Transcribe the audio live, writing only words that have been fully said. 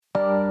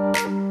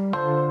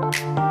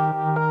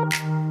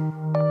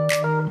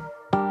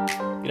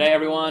G'day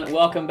everyone,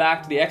 welcome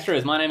back to the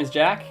Extras. My name is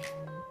Jack.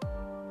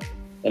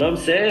 And I'm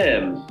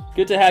Sam.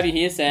 Good to have you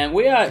here, Sam.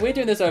 We're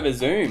doing this over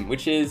Zoom,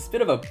 which is a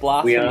bit of a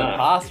blast from the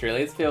past,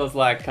 really. It feels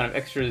like kind of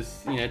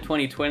Extras,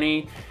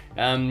 2020.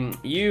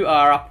 You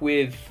are up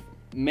with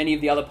many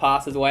of the other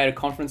pastors away at a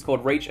conference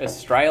called Reach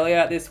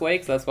Australia this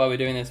week, so that's why we're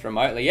doing this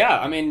remotely. Yeah,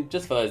 I mean,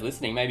 just for those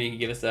listening, maybe you could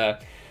give us a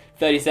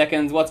 30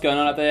 seconds. What's going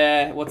on up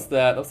there? What's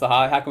the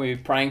heart? How can we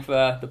be praying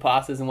for the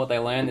pastors and what they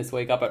learned this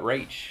week up at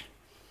Reach?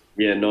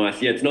 Yeah,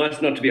 nice. Yeah, it's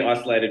nice not to be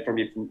isolated from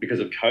you because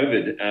of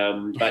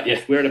COVID. But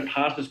yes, we're at a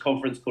pastors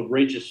conference called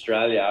Reach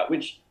Australia,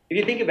 which, if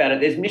you think about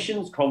it, there's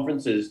missions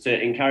conferences to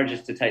encourage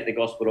us to take the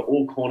gospel to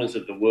all corners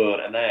of the world,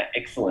 and they are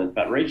excellent.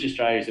 But Reach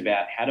Australia is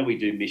about how do we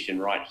do mission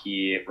right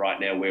here, right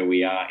now, where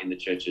we are in the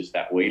churches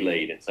that we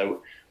lead. And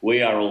so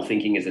we are all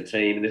thinking as a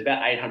team, and there's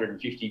about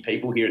 850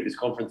 people here at this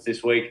conference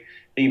this week,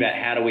 thinking about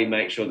how do we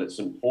make sure that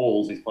St.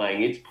 Paul's is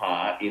playing its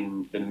part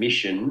in the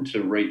mission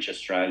to reach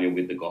Australia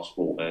with the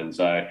gospel. And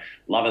so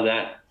loving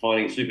that,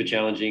 finding it super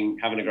challenging,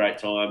 having a great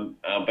time.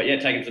 But yeah,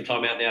 taking some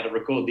time out now to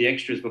record the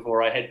extras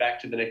before I head back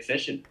to the next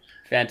session.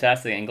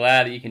 Fantastic, and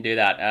glad that you can do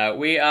that.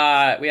 We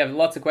have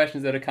lots of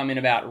questions that have come in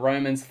about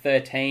Romans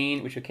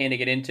 13, which we're keen to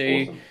get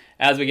into. Awesome.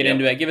 As we get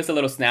into it, give us a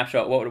little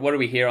snapshot. What do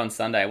we hear on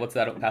Sunday? What's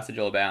that passage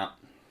all about?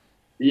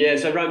 Yeah,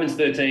 so Romans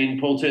 13,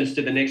 Paul turns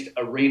to the next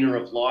arena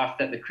of life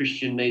that the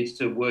Christian needs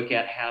to work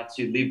out how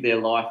to live their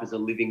life as a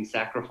living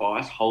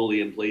sacrifice,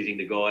 holy and pleasing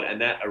to God.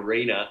 And that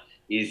arena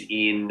is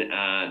in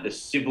the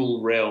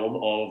civil realm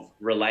of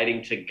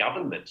relating to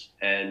government.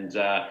 And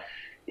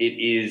it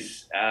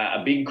is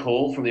a big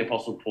call from the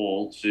Apostle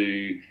Paul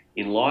to,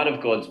 in light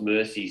of God's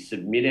mercy,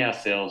 submit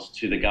ourselves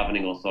to the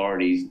governing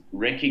authorities,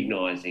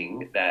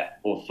 recognising that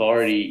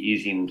authority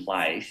is in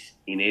place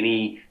in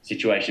any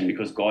situation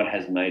because God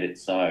has made it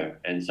so.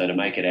 And so to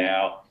make it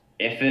our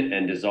effort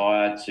and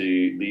desire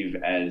to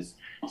live as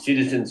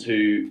citizens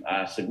who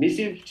are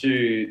submissive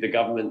to the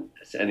government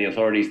and the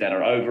authorities that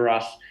are over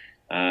us,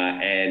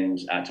 and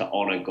to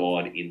honour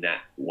God in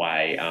that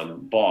way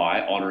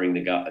by honouring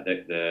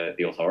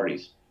the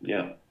authorities.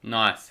 Yeah.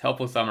 Nice,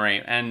 helpful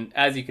summary. And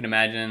as you can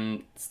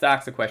imagine,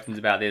 stacks of questions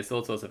about this,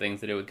 all sorts of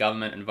things to do with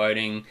government and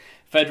voting.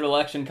 Federal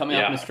election coming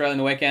up in Australia in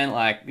the weekend,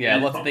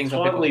 lots of things.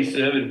 Timely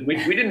sermon. We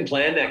didn't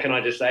plan that, can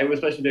I just say? We were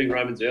supposed to be doing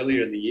Romans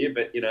earlier in the year,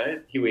 but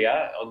here we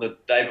are on the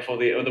day before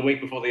the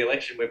week before the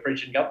election. We're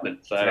preaching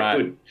government, so right.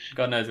 Good.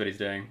 God knows what he's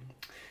doing.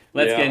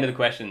 Let's get into the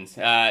questions.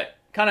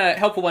 Kind of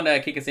helpful one to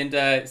kick us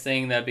into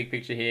seeing the big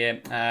picture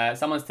here.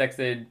 Someone's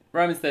texted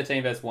Romans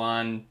 13 verse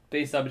 1,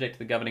 be subject to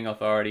the governing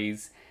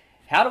authorities.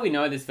 How do we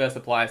know this verse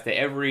applies to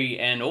every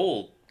and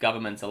all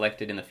governments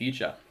elected in the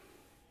future?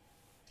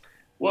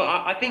 Well,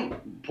 I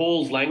think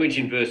Paul's language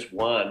in verse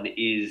 1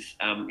 is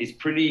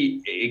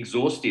pretty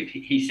exhaustive.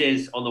 He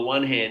says, on the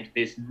one hand,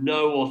 there's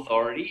no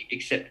authority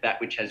except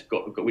that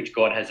which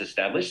God has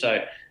established.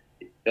 So,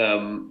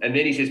 and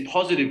then he says,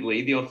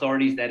 positively, the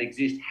authorities that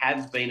exist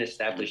have been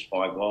established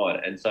by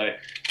God. And so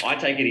I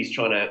take it he's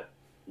trying to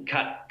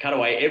cut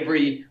away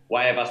every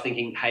way of us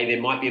thinking, hey,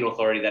 there might be an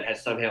authority that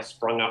has somehow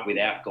sprung up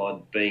without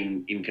God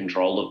being in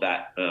control of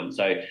that.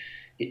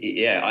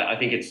 I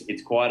think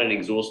it's quite an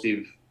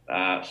exhaustive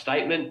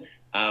statement.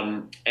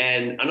 And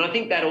I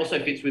think that also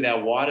fits with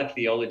our wider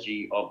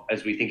theology of,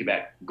 as we think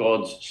about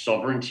God's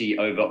sovereignty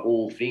over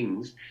all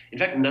things. In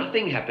fact,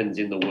 nothing happens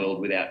in the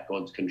world without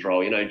God's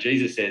control.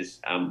 Jesus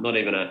says, not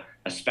even a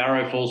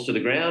sparrow falls to the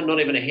ground,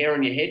 not even a hair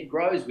on your head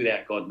grows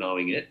without God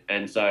knowing it.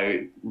 And so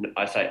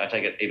I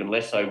take it even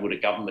less so would a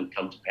government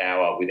come to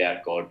power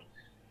without God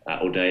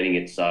ordaining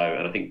it so.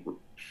 And I think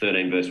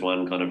 13 verse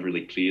 1 kind of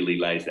really clearly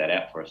lays that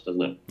out for us,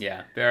 doesn't it?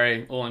 Yeah,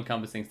 very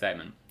all-encompassing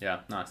statement. Yeah,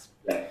 nice.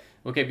 Yeah.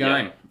 We'll keep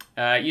going.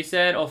 Yeah. You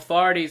said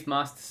authorities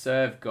must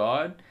serve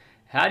God.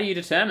 How do you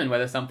determine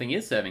whether something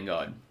is serving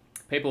God?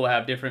 People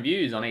have different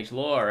views on each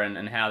law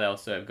and how they'll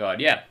serve God.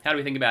 Yeah, how do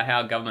we think about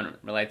how government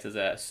relates as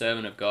a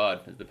servant of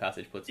God, as the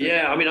passage puts it?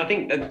 Yeah, I mean, I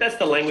think that's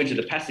the language of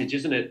the passage,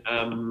 isn't it?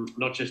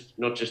 Not just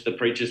the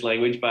preacher's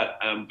language, but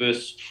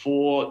verse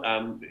 4,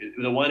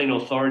 the one in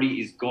authority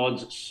is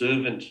God's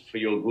servant for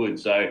your good.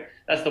 So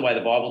that's the way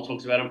the Bible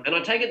talks about them. And I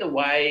take it the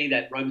way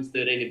that Romans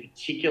 13 in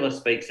particular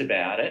speaks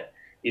about it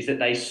is that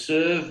they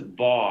serve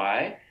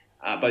by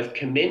both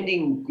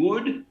commending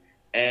good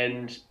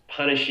and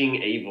punishing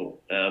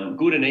evil.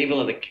 Good and evil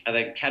are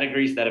the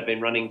categories that have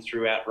been running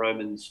throughout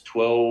Romans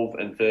 12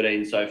 and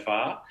 13 so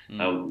far.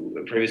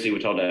 Previously, we're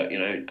told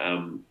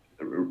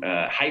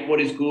to hate what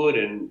is good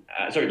and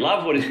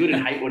love what is good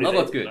and hate what is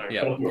love evil.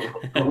 what's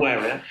good. Wrong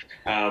way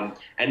around.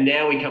 And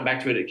now we come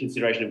back to it at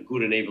consideration of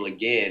good and evil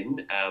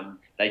again.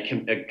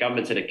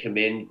 Governments are to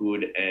commend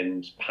good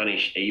and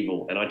punish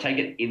evil, and I take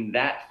it in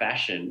that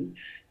fashion.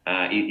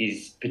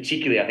 Is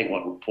particularly, I think,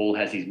 what Paul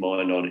has his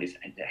mind on is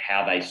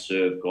how they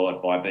serve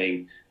God by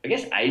being, I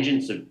guess,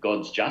 agents of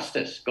God's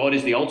justice. God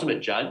is the ultimate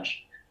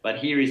judge, but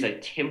here is a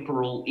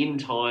temporal,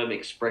 in-time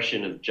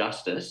expression of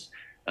justice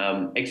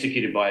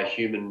executed by a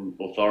human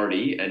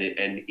authority, and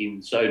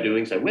in so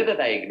doing so, whether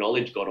they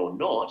acknowledge God or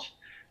not,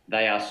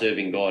 they are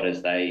serving God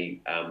as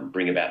they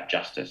bring about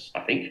justice,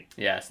 I think.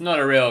 Yeah, it's not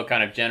a real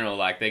kind of general,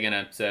 like, they're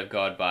going to serve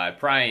God by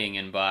praying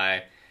and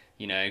by,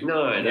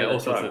 all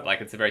sorts of,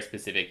 like, it's a very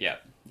specific,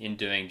 in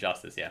doing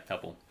justice,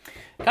 helpful.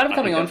 Kind of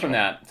coming on from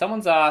that,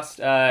 someone's asked,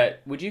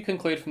 would you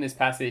conclude from this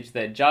passage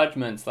that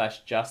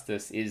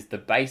judgment/justice is the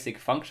basic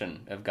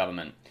function of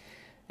government?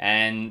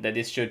 And that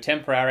this should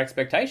temper our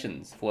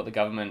expectations for what the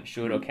government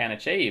should or can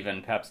achieve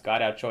and perhaps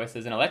guide our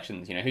choices in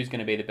elections? Who's going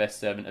to be the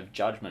best servant of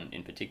judgment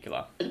in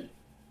particular?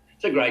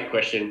 It's a great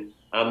question.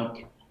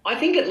 I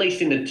think at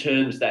least in the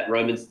terms that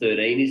Romans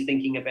 13 is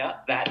thinking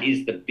about, that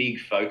is the big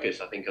focus,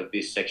 I think, of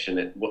this section.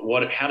 That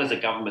how does a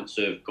government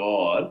serve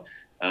God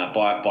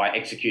by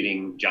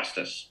executing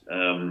justice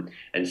and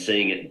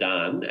seeing it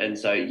done? And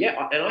so,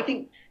 and I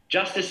think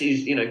justice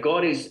is,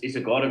 God is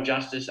a God of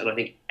justice, and I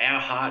think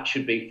our heart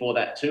should be for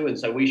that too. And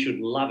so we should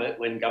love it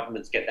when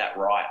governments get that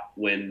right,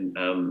 when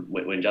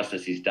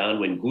justice is done,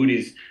 when good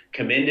is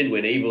commended,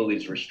 when evil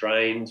is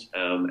restrained,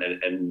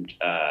 and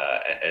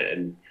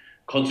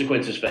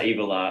consequences for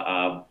evil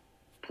are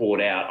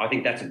poured out. I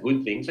think that's a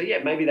good thing. So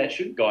maybe that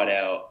should guide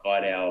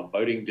our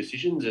voting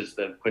decisions, as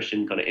the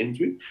question kind of ends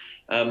with.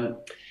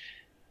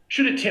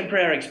 Should it temper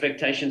our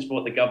expectations for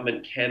what the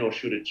government can or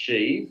should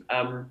achieve?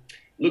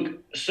 Look,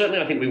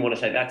 certainly I think we want to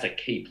say that's a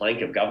key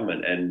plank of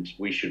government and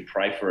we should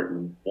pray for it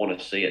and want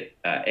to see it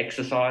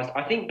exercised.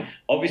 I think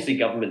obviously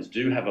governments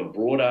do have a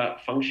broader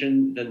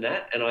function than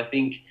that, and I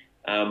think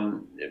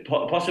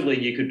possibly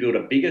you could build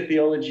a bigger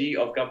theology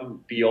of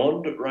government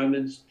beyond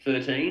Romans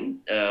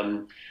 13.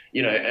 And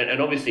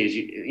obviously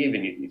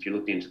even if you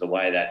looked into the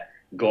way that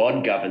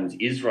God governs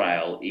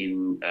Israel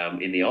in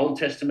the Old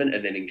Testament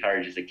and then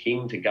encourages a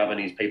king to govern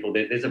his people,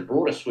 there's a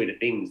broader suite of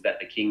things that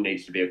the king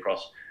needs to be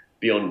across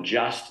beyond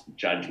just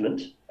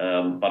judgment.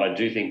 But I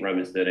do think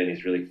Romans 13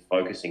 is really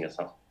focusing us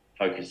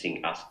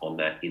on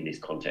that in this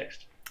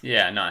context.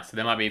 Yeah, nice. So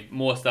there might be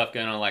more stuff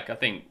going on. Like, I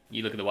think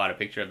you look at the wider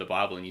picture of the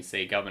Bible and you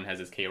see government has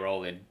this key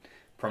role in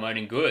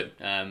promoting good,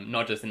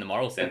 not just in the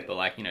moral sense, but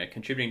like,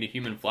 contributing to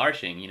human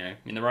flourishing.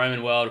 In the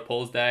Roman world,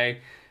 Paul's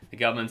day, the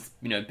government's,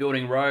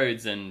 building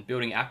roads and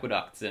building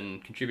aqueducts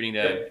and contributing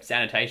to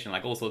sanitation,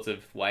 like all sorts of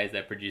ways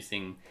they're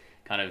producing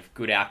kind of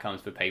good outcomes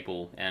for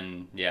people.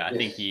 And I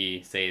think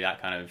you see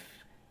that kind of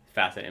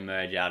facet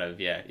emerge out of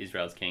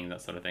Israel's kings,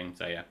 that sort of thing.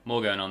 So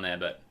more going on there,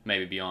 but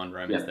maybe beyond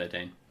Romans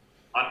 13.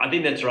 I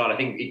think that's right. I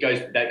think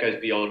that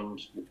goes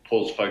beyond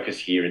Paul's focus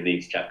here in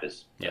these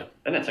chapters. Yeah,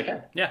 and that's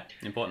okay. Yeah,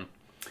 important.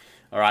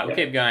 All right, we'll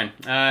keep going.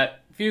 A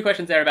few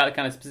questions there about the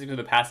kind of specifics of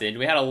the passage.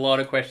 We had a lot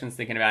of questions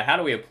thinking about how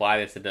do we apply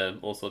this to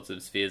all sorts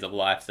of spheres of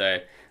life. So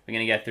we're going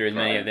to get through as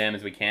many of them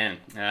as we can.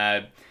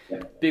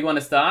 Big one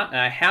to start.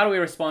 How do we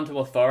respond to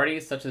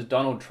authorities such as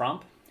Donald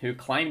Trump, who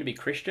claim to be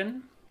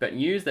Christian, but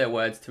use their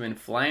words to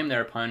inflame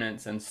their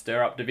opponents and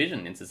stir up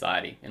division in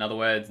society? In other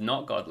words,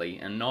 not godly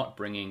and not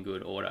bringing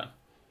good order.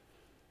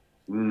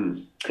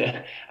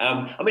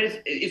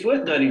 It's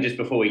worth noting just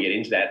before we get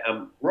into that.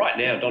 Right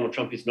now, Donald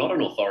Trump is not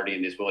an authority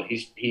in this world.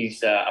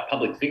 He's a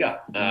public figure,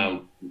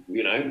 who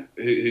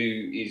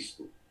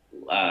is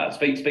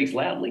speaks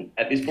loudly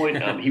at this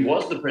point. He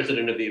was the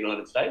president of the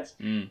United States,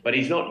 but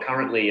he's not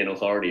currently an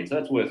authority, so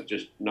that's worth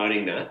just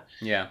noting that.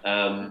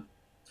 Yeah.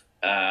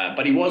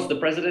 But he was the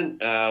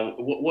president.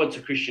 What's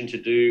a Christian to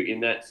do in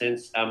that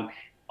sense?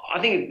 I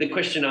think the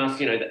question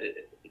asks,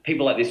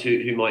 people like this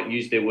who might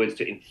use their words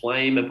to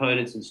inflame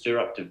opponents and stir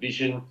up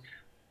division.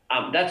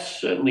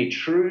 That's certainly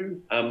true.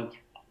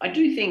 I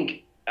do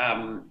think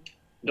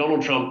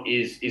Donald Trump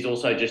is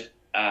also just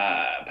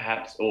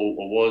perhaps or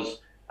was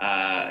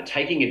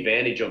taking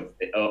advantage of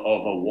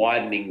a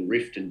widening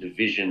rift and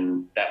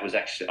division that was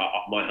actually,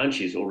 my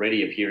hunch is,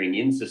 already appearing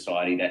in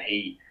society, that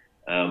he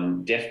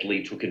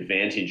deftly took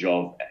advantage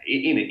of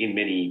in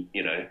many,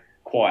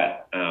 quite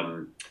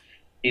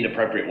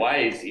inappropriate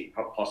ways,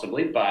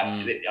 possibly, but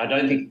I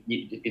don't think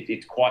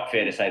it's quite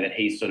fair to say that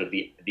he's sort of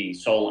the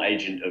sole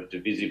agent of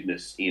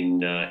divisiveness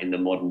in the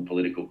modern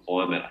political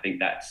climate. I think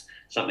that's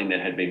something that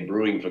had been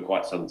brewing for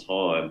quite some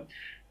time.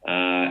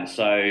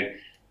 So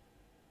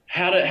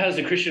how does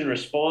a Christian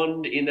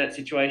respond in that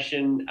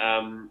situation?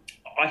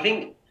 I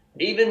think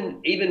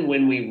even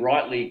when we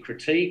rightly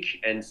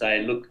critique and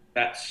say, look,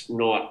 that's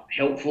not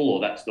helpful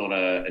or that's not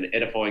an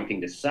edifying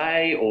thing to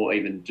say or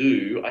even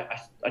do,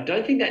 I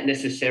don't think that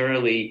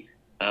necessarily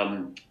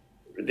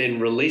then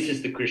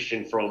releases the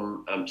Christian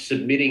from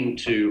submitting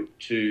to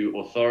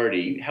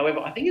authority. However,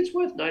 I think it's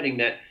worth noting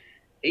that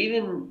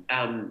even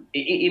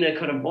in a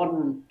kind of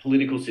modern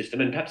political system,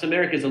 and perhaps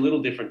America is a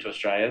little different to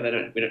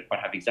Australia, we don't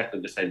quite have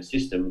exactly the same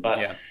system,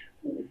 but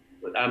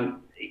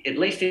at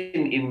least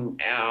in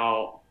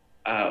our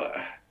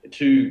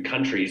two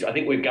countries, I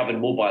think we're governed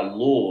more by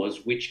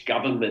laws which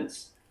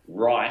governments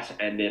write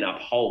and then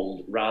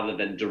uphold rather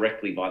than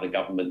directly by the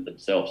government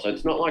themselves. So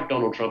it's not like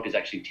Donald Trump is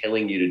actually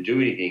telling you to do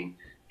anything.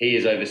 He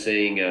is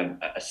overseeing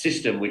a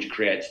system which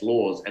creates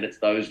laws, and it's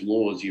those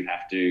laws you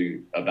have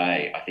to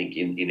obey, I think,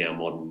 in our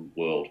modern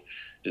world.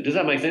 Does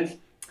that make sense?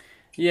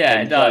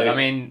 Yeah, it does. I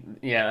mean,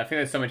 I think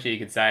there's so much you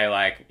could say.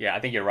 Like, I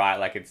think you're right.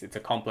 Like, it's a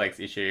complex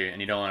issue,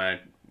 and you don't want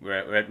to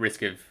we're at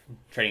risk of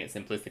treating it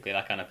simplistically,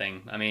 that kind of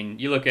thing. I mean,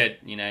 you look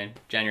at,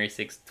 January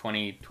 6th,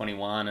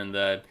 2021 and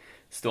the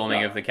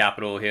storming of the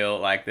Capitol Hill,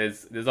 like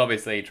there's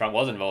obviously Trump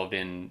was involved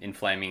in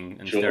inflaming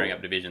and stirring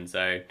up division.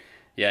 So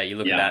yeah, you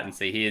look at that and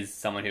see he is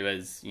someone who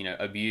has,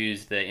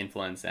 abused the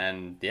influence,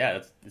 and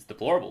it's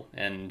deplorable.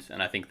 And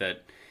I think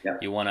that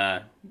you want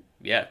to,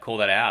 call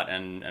that out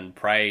and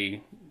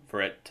pray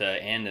for it to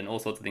end and all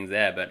sorts of things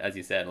there. But as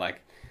you said,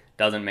 like,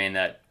 doesn't mean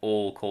that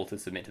all call to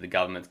submit to the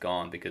government's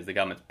gone, because the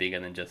government's bigger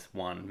than just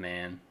one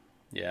man.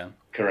 Yeah.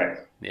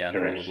 Correct. Yeah,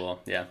 Correct. the rule of law.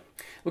 Yeah.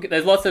 Look,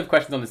 there's lots of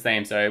questions on this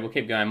theme, so we'll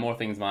keep going. More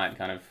things might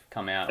kind of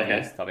come out on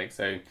this topic.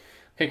 So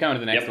keep going to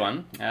the next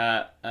one.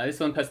 This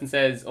one person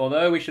says,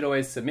 although we should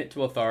always submit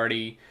to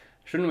authority,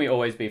 shouldn't we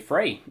always be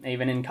free,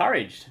 even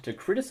encouraged, to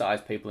criticize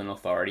people in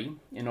authority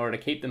in order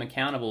to keep them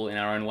accountable in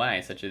our own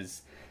way, such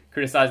as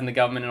criticizing the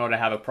government in order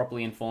to have a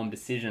properly informed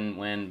decision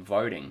when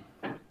voting?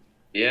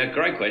 Yeah,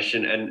 great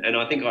question. And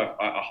I think I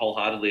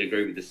wholeheartedly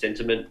agree with the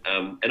sentiment.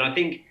 And I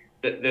think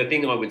that the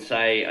thing I would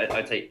say,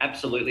 I'd say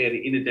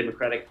absolutely in a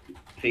democratic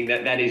thing,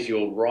 that is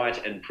your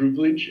right and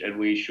privilege, and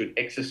we should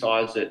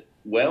exercise it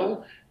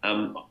well.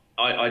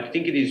 I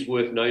think it is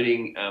worth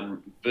noting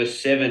verse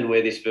 7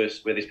 where this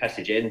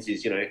passage ends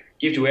is,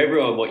 give to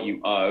everyone what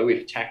you owe.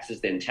 If taxes,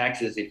 then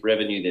taxes. If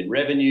revenue, then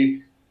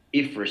revenue.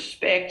 If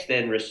respect,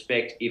 then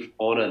respect. If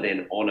honour,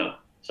 then honour.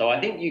 So I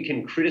think you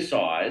can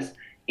criticise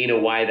in a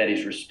way that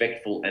is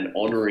respectful and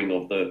honouring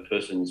of the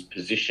person's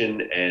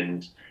position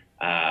and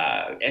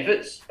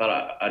efforts, but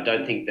I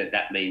don't think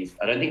that means,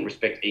 I don't think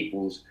respect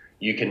equals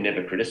you can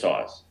never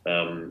criticise.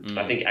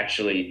 I think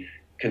actually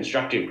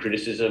constructive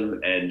criticism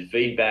and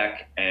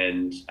feedback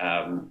and,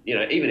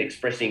 even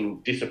expressing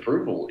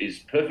disapproval is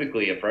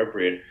perfectly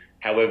appropriate.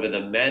 However,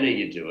 the manner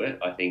you do it,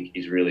 I think,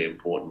 is really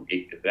important.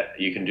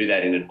 You can do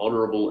that in an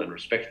honourable and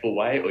respectful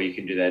way, or you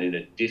can do that in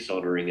a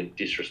dishonouring and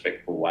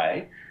disrespectful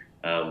way.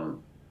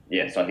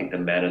 So I think the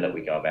manner that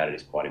we go about it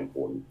is quite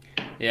important.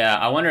 Yeah,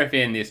 I wonder if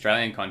in the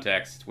Australian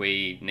context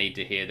we need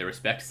to hear the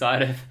respect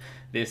side of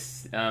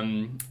this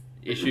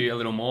issue a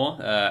little more.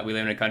 We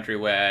live in a country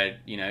where,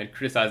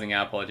 criticising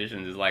our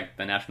politicians is like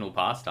the national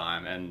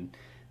pastime, and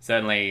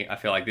certainly I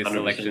feel like this 100%.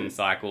 Election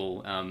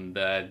cycle,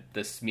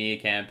 the smear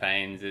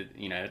campaigns,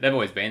 they've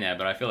always been there,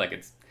 but I feel like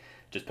it's,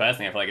 just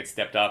personally, I feel like it's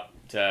stepped up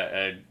to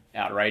an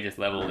outrageous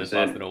level 100%. This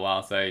last little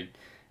while. So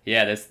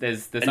yeah, there's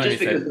and just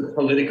because the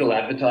political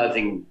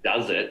advertising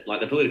does it, like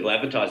the political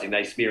advertising,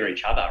 they smear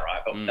each other,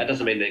 right? But that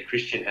doesn't mean that a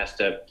Christian has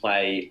to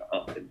play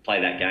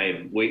that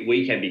game.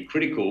 We can be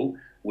critical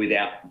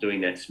without doing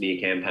that smear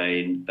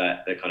campaign,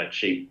 the kind of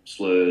cheap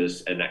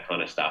slurs and that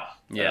kind of stuff.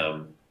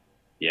 Yeah,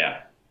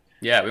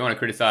 we want to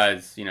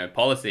criticize,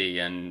 policy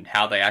and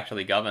how they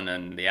actually govern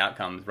and the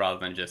outcomes, rather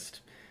than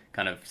just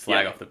kind of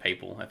slag off the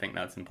people. I think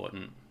that's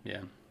important.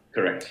 Yeah.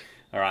 Correct.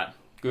 All right.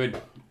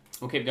 Good.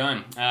 We'll keep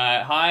going.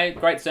 Hi,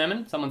 great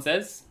sermon, someone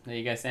says. There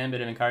you go, Sam,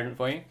 bit of encouragement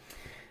for you.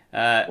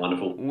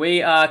 Wonderful.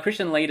 We are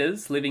Christian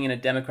leaders living in a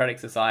democratic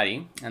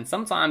society, and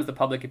sometimes the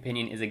public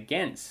opinion is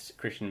against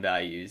Christian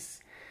values.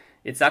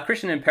 It's our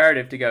Christian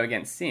imperative to go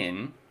against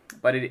sin,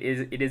 but it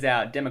is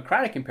our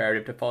democratic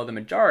imperative to follow the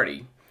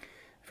majority.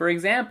 For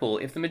example,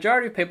 if the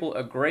majority of people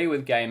agree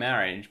with gay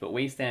marriage, but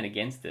we stand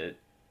against it,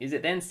 is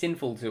it then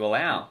sinful to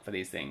allow for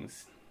these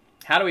things?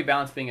 How do we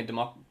balance being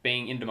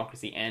in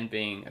democracy and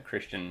being a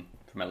Christian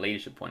from a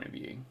leadership point of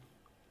view?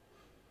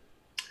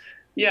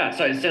 Yeah,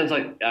 so it sounds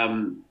like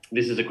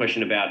this is a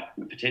question about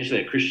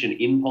potentially a Christian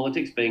in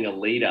politics, being a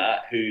leader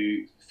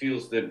who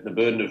feels the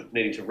burden of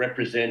needing to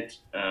represent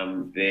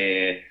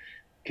their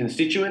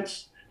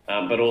constituents,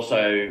 but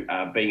also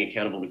being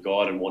accountable to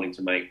God and wanting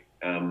to make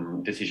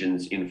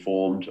decisions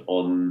informed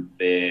on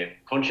their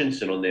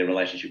conscience and on their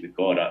relationship with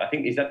God. I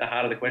think, is that the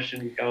heart of the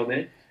question going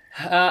there?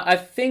 I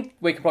think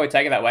we could probably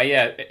take it that way,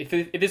 yeah. If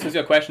this was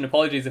your question,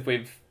 apologies if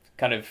we've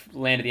kind of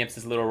landed the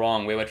emphasis a little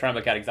wrong. We were trying to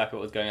look at exactly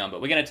what was going on,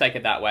 but we're going to take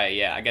it that way,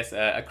 yeah. I guess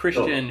a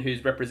Christian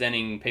who's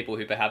representing people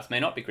who perhaps may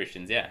not be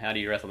Christians, yeah. How do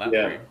you wrestle that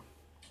through?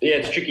 Yeah,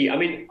 it's tricky. I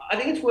mean, I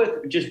think it's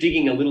worth just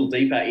digging a little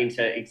deeper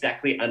into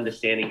exactly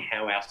understanding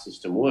how our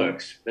system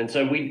works. And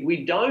so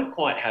we don't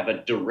quite have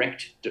a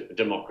direct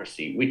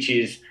democracy, which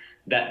is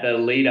that the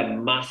leader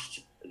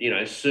must,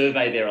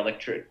 survey their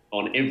electorate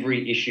on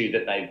every issue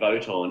that they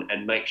vote on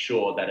and make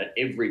sure that at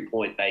every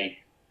point they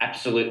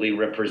absolutely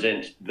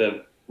represent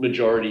the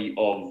majority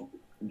of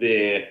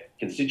their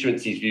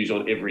constituency's views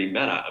on every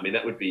matter. I mean,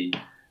 that would be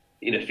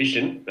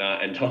inefficient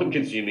and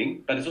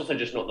time-consuming, but it's also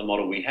just not the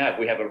model we have.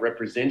 We have a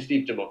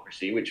representative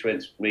democracy, which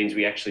means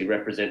we actually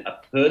represent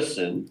a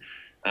person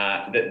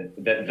that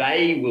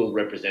they will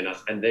represent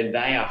us, and then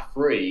they are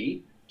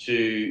free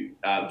to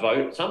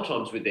vote,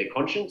 sometimes with their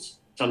conscience,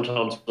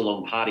 sometimes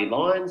along party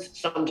lines,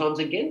 sometimes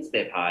against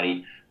their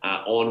party,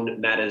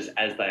 on matters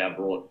as they are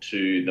brought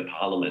to the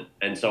parliament.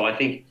 And so I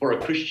think for a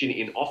Christian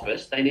in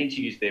office, they need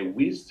to use their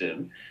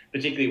wisdom,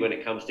 particularly when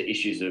it comes to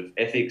issues of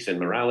ethics and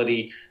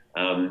morality.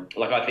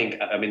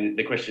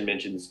 The question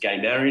mentions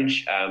gay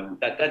marriage.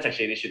 That's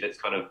actually an issue that's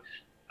kind of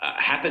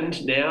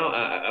happened now.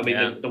 I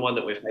mean, the one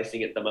that we're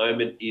facing at the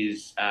moment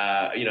is,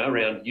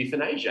 around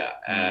euthanasia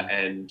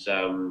and,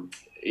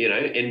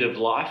 end of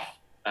life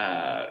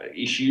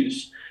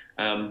issues.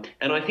 And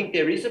I think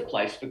there is a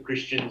place for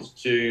Christians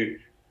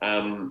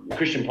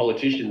Christian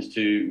politicians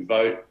to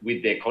vote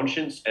with their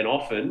conscience, and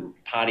often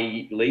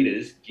party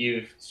leaders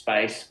give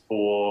space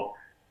for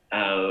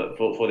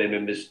their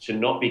members to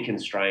not be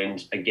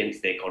constrained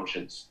against their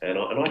conscience. And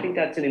I think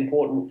that's an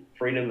important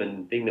freedom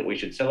and thing that we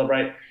should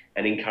celebrate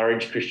and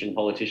encourage Christian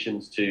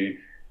politicians to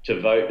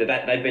vote.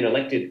 That they've been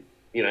elected,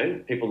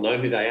 people know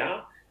who they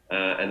are,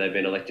 and they've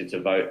been elected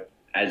to vote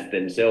as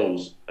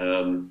themselves.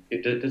 Do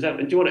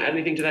you want to add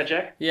anything to that,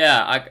 Jack?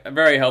 Yeah,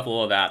 very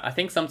helpful of that. I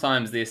think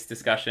sometimes this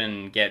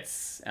discussion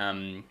gets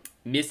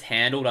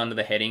mishandled under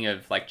the heading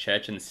of like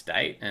church and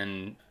state,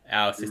 and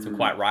our system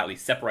quite rightly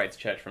separates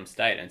church from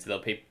state. And so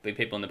there'll be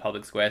people in the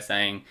public square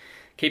saying,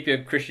 keep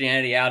your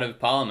Christianity out of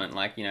parliament.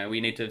 Like,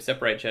 we need to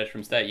separate church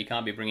from state. You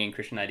can't be bringing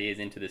Christian ideas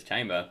into this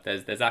chamber.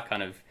 There's that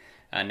kind of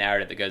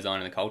narrative that goes on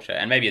in the culture.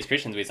 And maybe as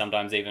Christians, we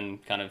sometimes even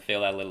kind of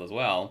feel that a little as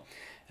well.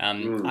 I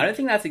don't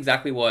think that's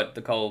exactly what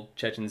the whole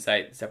church and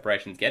state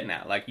separation's getting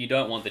at. Like, you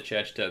don't want the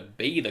church to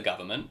be the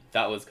government.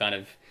 That was kind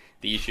of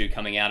the issue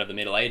coming out of the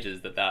Middle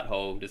Ages that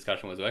whole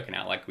discussion was working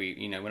out. Like, we're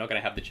not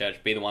going to have the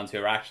church be the ones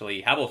who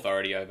actually have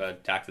authority over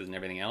taxes and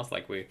everything else.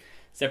 Like, we're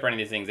separating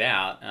these things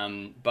out.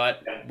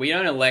 But we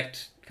don't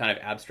elect kind of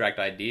abstract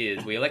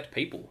ideas. We elect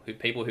people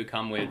who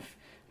come with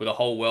a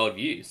whole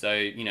worldview.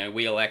 So,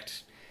 we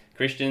elect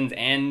Christians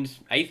and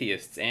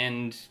atheists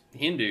and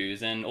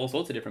Hindus and all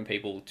sorts of different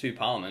people to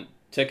Parliament,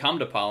 to come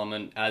to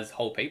Parliament as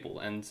whole people.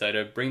 And so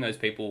to bring those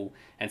people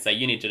and say,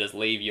 you need to just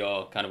leave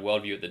your kind of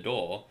worldview at the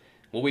door,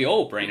 well, we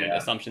all bring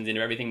assumptions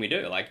into everything we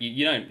do. Like,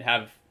 you don't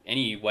have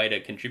any way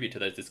to contribute to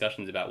those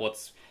discussions about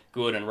what's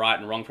good and right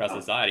and wrong for our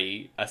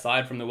society,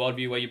 aside from the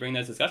worldview where you bring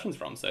those discussions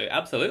from. So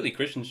absolutely,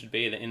 Christians should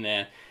be in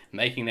there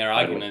making their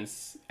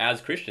arguments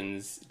as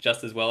Christians,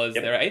 just as well as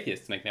there are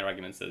atheists making their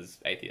arguments as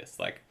atheists.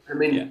 Like, I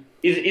mean,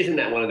 isn't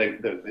that one of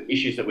the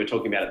issues that we're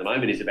talking about at the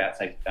moment is about,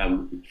 say,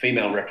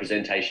 female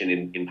representation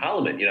in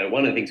Parliament?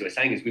 One of the things we're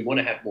saying is we want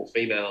to have more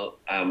female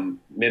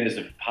members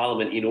of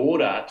Parliament in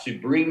order to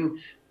bring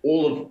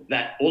all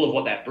of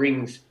what that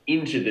brings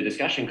into the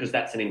discussion, because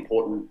that's an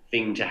important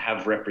thing to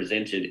have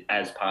represented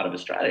as part of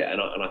Australia.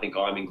 And I think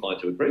I'm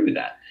inclined to agree with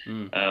that.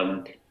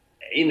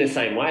 In the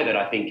same way that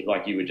I think,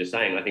 like you were just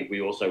saying, I think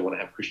we also want to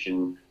have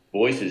Christian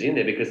voices in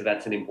there, because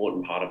that's an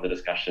important part of the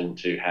discussion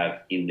to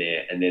have in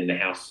there. And then the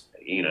House,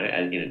 in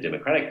a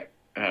democratic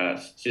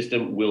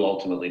system, will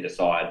ultimately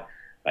decide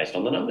based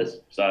on the numbers.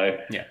 So,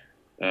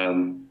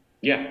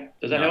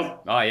 does that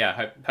help? Oh,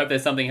 yeah. Hope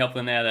there's something helpful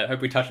in there.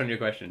 Hope we touched on your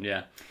question.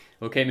 Yeah.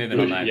 We'll keep moving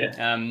on,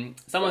 mate.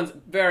 Someone's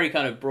very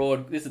kind of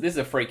broad. This is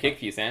a free kick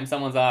for you, Sam.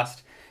 Someone's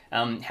asked,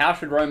 how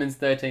should Romans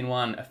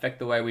 13:1 affect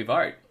the way we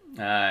vote?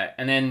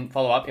 And then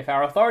follow up, if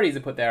our authorities are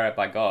put there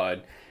by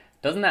God,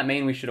 doesn't that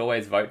mean we should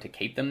always vote to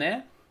keep them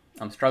there?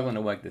 I'm struggling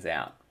to work this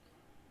out.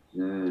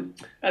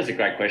 That's a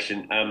great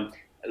question.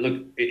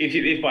 Look,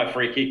 if by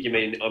free kick you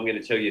mean I'm going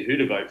to tell you who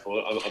to vote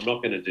for, I'm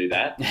not going to do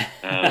that.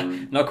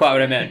 Not quite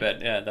what I meant,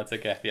 but yeah, that's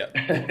okay.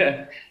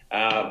 Yeah.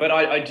 But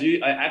I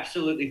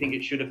absolutely think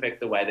it should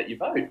affect the way that you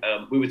vote.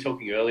 We were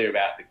talking earlier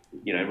about,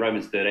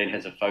 Romans 13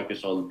 has a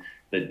focus on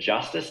the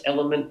justice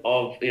element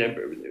of,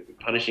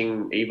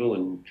 punishing evil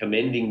and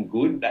commending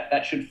good.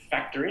 That should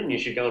factor in. You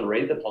should go and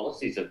read the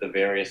policies of the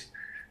various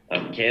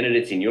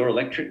candidates in your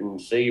electorate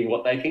and see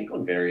what they think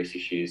on various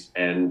issues,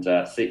 and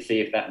see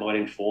if that might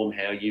inform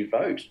how you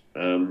vote.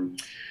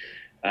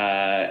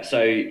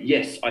 So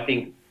yes, I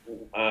think,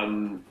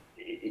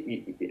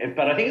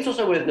 but I think it's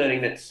also worth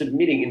noting that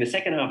submitting in the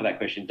second half of that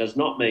question does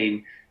not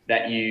mean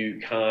that you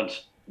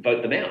can't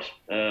vote them out.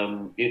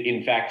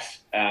 In fact,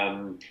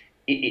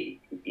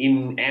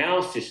 in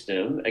our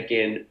system,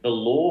 again, the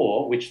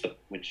law, which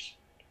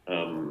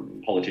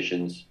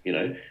politicians,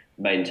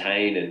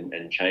 maintain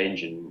and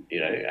change and,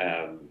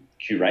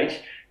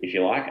 curate, if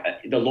you like.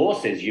 The law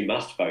says you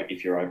must vote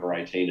if you're over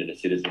 18 and a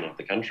citizen of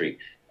the country.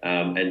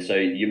 And so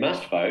you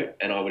must vote,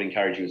 and I would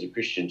encourage you as a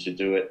Christian to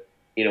do it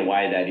in a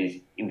way that is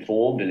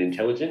informed and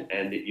intelligent,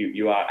 and that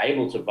you are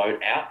able to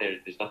vote out.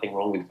 There's nothing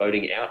wrong with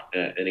voting out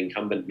an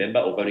incumbent member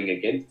or voting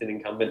against an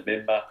incumbent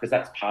member, because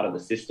that's part of the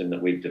system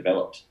that we've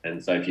developed.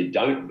 And so if you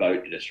don't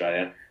vote in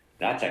Australia,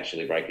 that's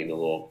actually breaking the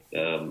law.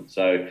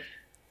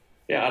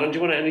 Yeah, Adam, do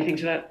you want to add anything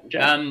to that,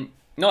 Jack?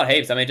 Not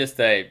heaps. I mean, just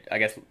to, I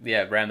guess,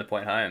 ram the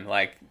point home.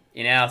 Like,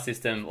 in our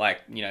system,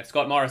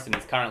 Scott Morrison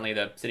is currently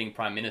the sitting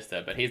Prime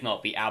Minister, but he's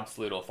not the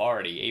absolute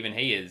authority. Even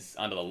he is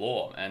under the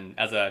law. And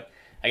as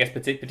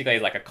particularly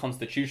as like a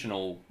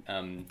constitutional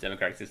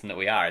democratic system that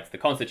we are, it's the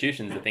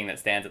Constitution's the thing that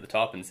stands at the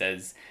top and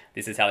says,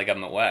 this is how the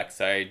government works.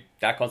 So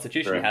that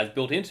Constitution has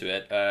built into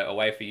it a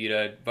way for you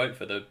to vote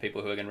for the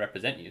people who are going to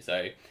represent you.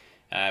 So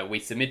we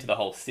submit to the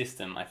whole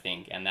system, I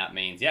think, and that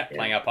means,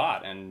 playing our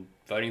part and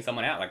voting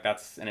someone out. Like,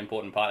 that's an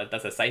important part.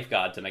 That's a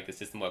safeguard to make the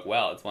system work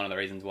well. It's one of the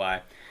reasons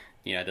why,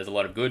 there's a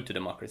lot of good to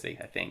democracy,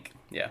 I think.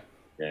 Yeah.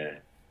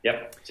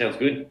 Yep. Sounds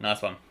good.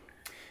 Nice one.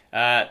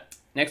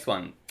 Next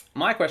one.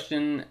 my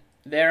question,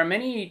 there are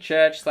many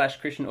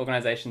church/Christian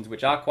organizations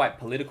which are quite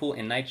political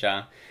in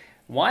nature.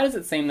 Why does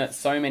it seem that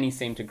so many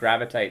seem to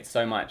gravitate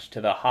so much to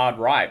the hard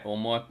right or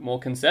more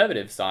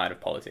conservative side of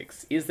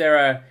politics? Is there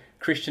a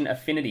Christian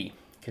affinity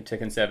to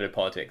conservative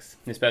politics?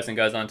 This person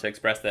goes on to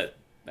express that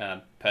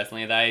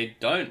personally they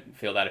don't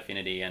feel that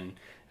affinity and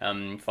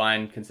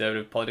find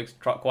conservative politics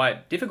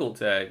quite difficult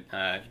to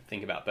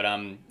think about. But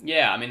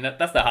yeah, I mean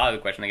that's the heart of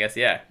the question, I guess.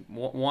 Yeah,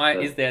 why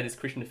is there this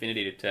Christian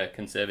affinity to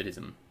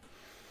conservatism?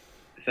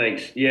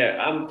 Thanks.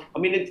 Yeah, I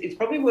mean it's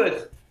probably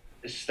worth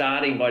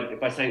starting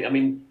by saying, I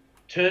mean,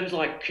 terms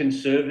like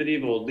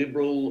conservative or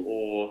liberal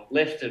or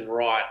left and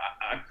right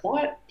are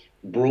quite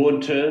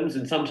broad terms,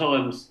 and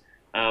sometimes,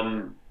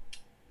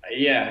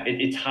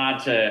 it's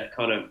hard to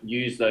kind of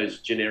use those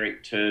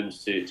generic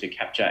terms to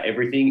capture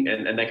everything,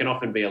 and they can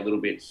often be a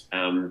little bit, I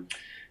don't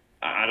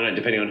know,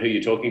 depending on who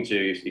you're talking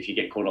to, if you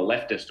get called a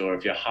leftist or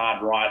if you're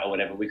hard right or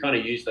whatever, we kind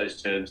of use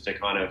those terms to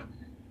kind of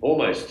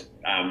almost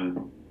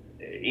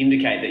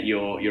indicate that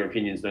your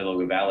opinion's no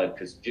longer valid,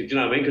 because, do you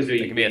know what I mean? Because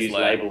we use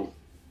labels.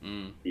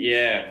 Mm.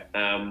 Yeah.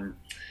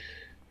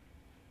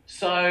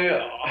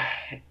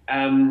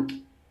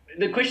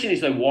 The question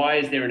is, though, why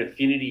is there an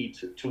affinity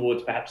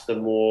towards perhaps the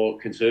more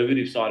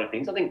conservative side of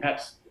things? I think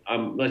perhaps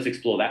let's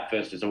explore that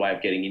first as a way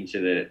of getting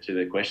into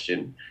the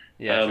question.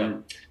 Yeah.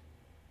 Sure.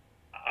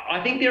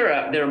 I think there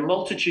are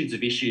multitudes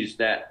of issues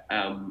that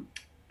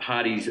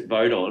parties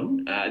vote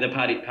on. The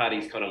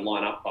parties kind of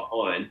line up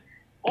behind,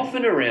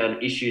 often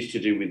around issues to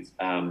do with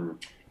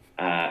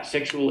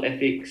sexual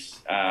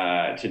ethics,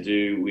 to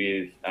do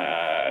with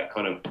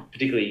kind of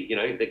particularly,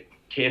 the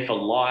care for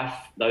life,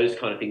 those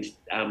kind of things,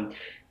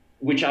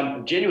 which are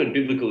genuine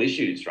biblical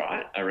issues,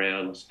 right,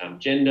 around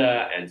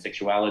gender and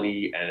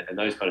sexuality and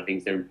those kind of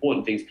things. They're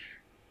important things.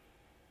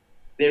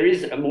 There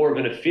is more of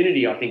an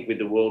affinity, I think, with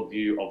the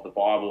worldview of the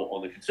Bible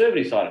on the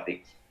conservative side of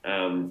things.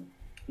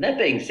 That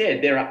being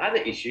said, there are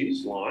other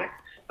issues like,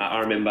 I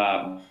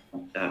remember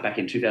back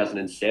in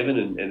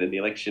 2007 and the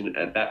election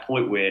at that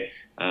point where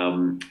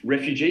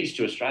refugees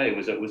to Australia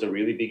was a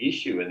really big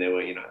issue, and there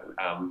were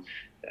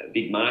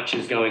big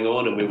marches going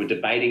on, and we were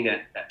debating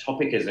that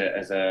topic as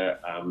a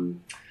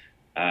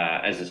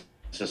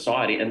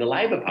society. And the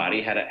Labor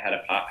Party had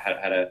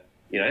a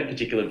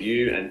particular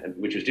view, and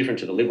which was different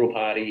to the Liberal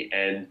Party,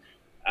 and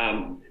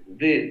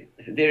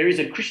there is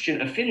a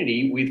Christian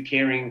affinity with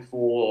caring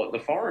for the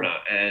foreigner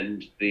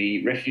and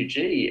the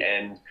refugee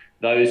and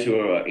those who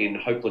are in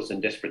hopeless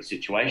and desperate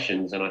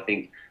situations. And I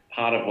think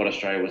part of what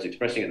Australia was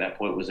expressing at that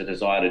point was a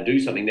desire to do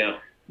something. Now,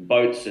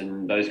 boats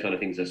and those kind of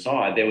things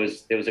aside, there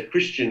was a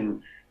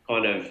Christian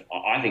kind of,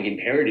 I think,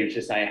 imperative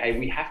to say, hey,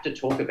 we have to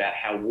talk about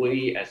how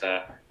we as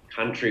a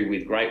country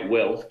with great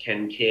wealth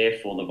can care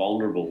for the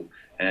vulnerable.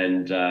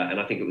 And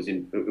I think it was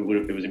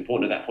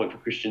important at that point for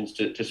Christians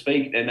to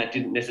speak, and that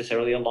didn't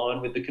necessarily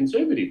align with the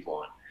conservative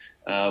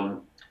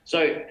line.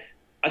 So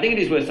I think it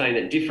is worth saying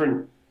that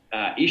different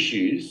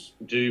issues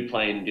do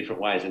play in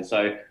different ways. And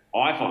so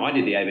I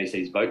did the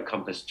ABC's Vote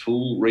Compass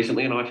tool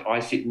recently, and I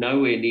sit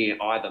nowhere near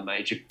either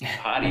major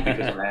party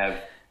because I have,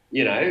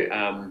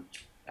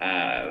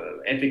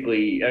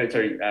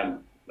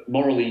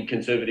 morally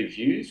conservative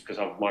views because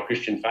of my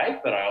Christian faith,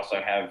 but I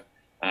also have,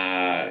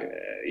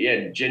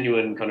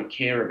 genuine kind of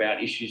care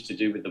about issues to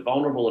do with the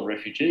vulnerable and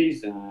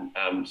refugees and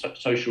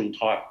social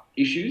type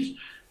issues.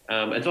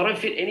 And so I don't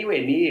fit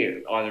anywhere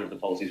near either of the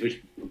policies,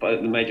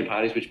 the major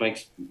parties, which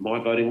makes my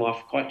voting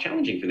life quite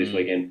challenging for this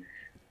weekend.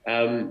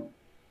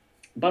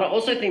 But I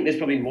also think there's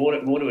probably more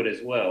to it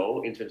as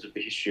well in terms of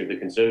the history of the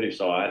conservative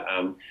side.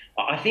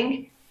 I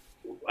think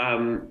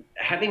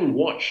having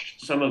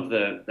watched some of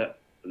the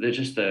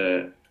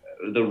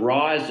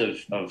rise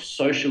of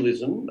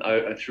socialism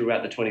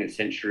throughout the 20th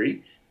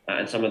century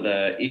and some of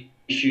the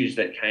issues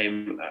that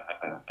came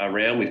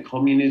around with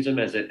communism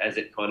as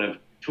it kind of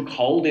took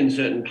hold in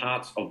certain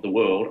parts of the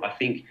world, I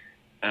think,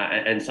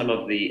 and some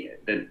of the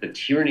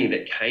tyranny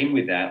that came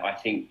with that, I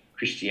think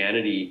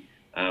Christianity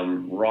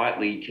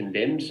rightly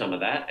condemned some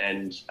of that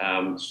and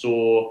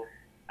saw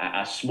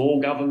a small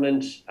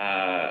government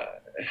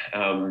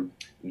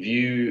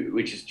view,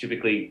 which is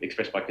typically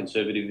expressed by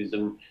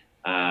conservatism,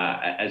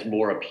 as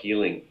more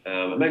appealing.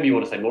 Maybe you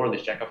want to say more on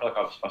this, Jack. I feel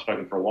like I've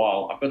spoken for a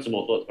while. I've got some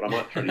more thoughts, but I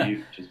might throw to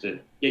you just to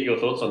get your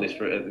thoughts on this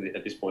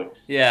at this point.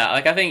 Yeah,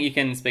 I think you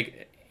can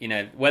speak,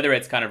 whether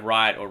it's kind of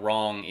right or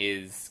wrong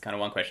is kind of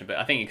one question, but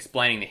I think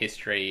explaining the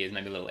history is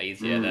maybe a little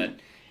easier.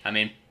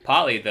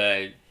 Partly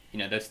the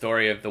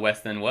story of the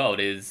Western world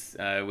is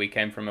we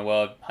came from a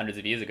world hundreds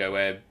of years ago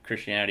where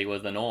Christianity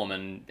was the norm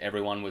and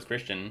everyone was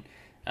Christian.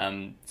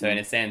 So in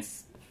a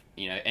sense,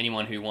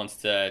 anyone who wants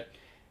to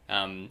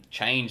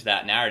change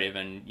that narrative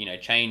and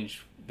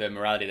change the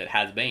morality that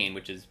has been,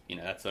 which is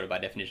that's sort of by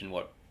definition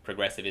what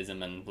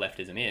progressivism and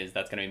leftism is,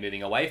 that's going to be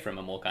moving away from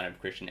a more kind of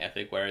Christian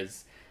ethic,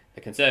 whereas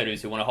the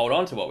conservatives who want to hold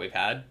on to what we've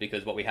had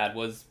because what we had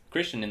was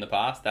Christian in the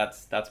past,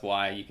 that's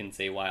why you can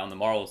see why on the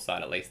moral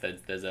side at least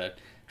there's a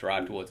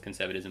drive towards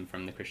conservatism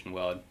from the Christian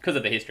world because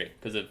of the history,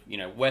 because of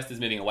West is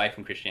moving away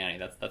from Christianity.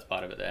 That's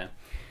part of it there.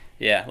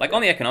 Yeah, like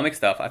on the economic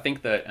stuff, I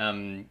think that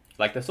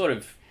like the sort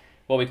of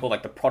what we call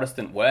like the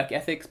Protestant work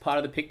ethics part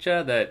of the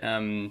picture, that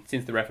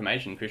since the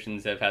Reformation,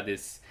 Christians have had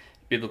this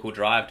biblical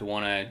drive to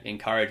want to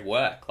encourage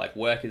work. Like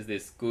work is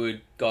this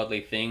good,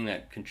 godly thing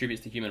that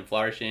contributes to human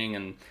flourishing,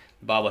 and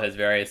the Bible has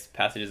various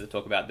passages that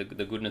talk about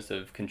the goodness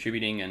of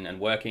contributing and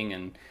working,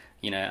 and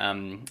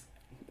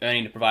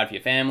earning to provide for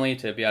your family,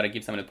 to be able to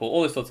give something to the poor,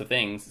 all those sorts of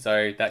things.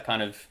 So that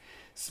kind of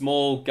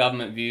small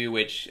government view,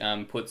 which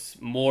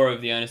puts more of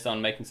the onus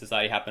on making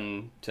society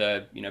happen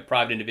to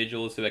private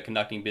individuals who are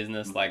conducting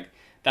business, like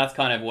that's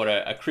kind of what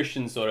a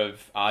Christian sort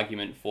of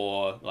argument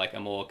for like a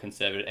more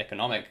conservative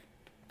economic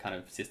kind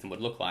of system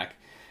would look like.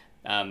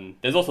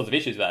 There's all sorts of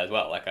issues with that as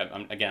well. Like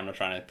I'm not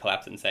trying to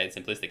collapse it and say it's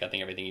simplistic. I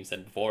think everything you've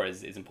said before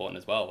is important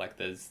as well. Like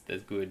there's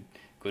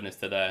goodness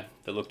to the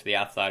look to the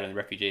outside and the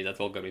refugees.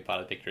 That's all got to be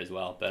part of the picture as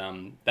well. But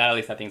that at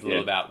least I think is a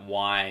little about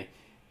why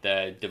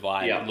the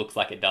divide looks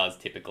like it does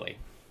typically.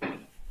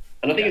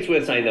 And I think it's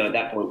worth saying, though, at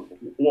that point,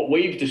 what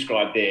we've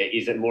described there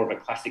is more of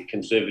a classic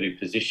conservative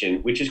position,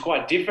 which is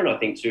quite different, I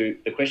think, to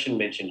the question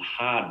mentioned,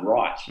 hard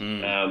right.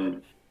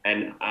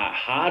 And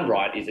hard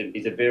right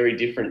is a very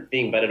different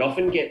thing, but it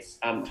often gets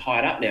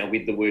tied up now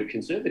with the word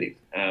conservative.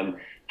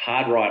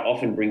 Hard right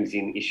often brings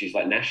in issues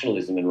like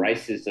nationalism and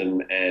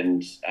racism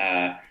and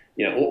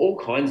all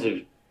kinds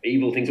of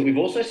evil things that we've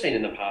also seen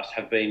in the past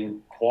have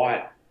been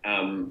quite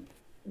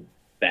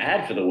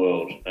bad for the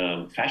world.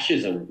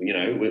 Fascism,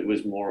 it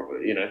was more,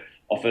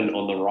 often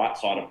on the right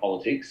side of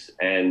politics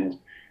and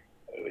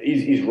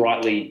is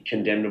rightly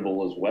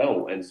condemnable as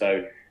well. And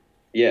so,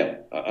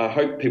 I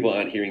hope people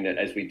aren't hearing that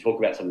as we talk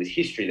about some of this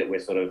history that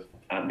we're sort of,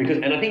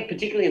 and I think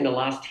particularly in the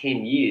last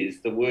 10 years,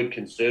 the word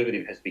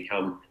conservative has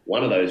become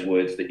one of those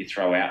words that you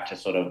throw out to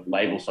sort of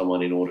label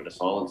someone in order to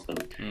silence them.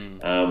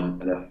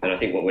 And I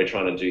think what we're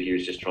trying to do here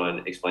is just try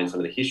and explain some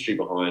of the history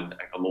behind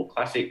a more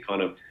classic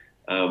kind of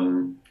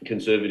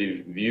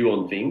conservative view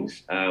on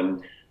things.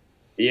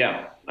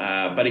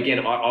 But again,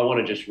 I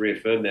want to just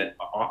reaffirm that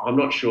I'm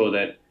not sure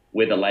that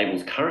where the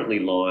labels currently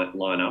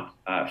line up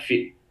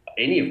fit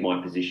any of my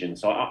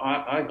positions. So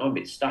I'm a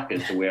bit stuck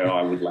as to where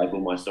I would label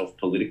myself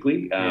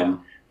politically.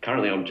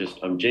 Currently, I'm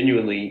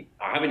genuinely,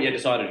 I haven't yet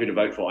decided who to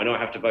vote for. I know I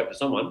have to vote for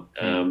someone,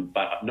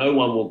 but no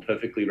one will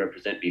perfectly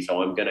represent me.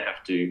 So I'm going to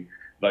have to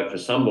vote for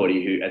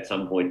somebody who at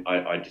some point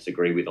I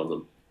disagree with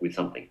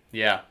something.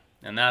 Yeah.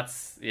 And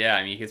that's,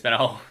 I mean, you could spend a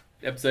whole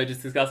episode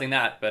just discussing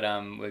that, but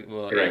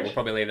we'll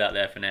probably leave that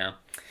there for now.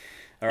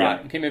 All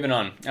right, keep moving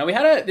on. Now, we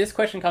had this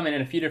question come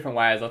in a few different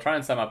ways. I'll try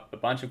and sum up a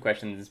bunch of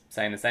questions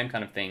saying the same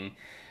kind of thing.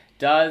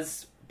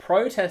 Does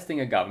protesting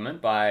a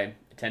government by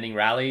attending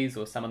rallies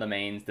or some other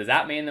means, does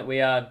that mean that we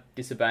are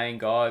disobeying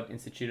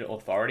God-instituted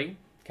authority?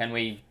 Can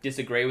we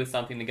disagree with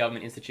something the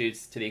government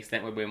institutes to the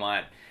extent where we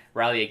might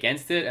rally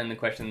against it? And the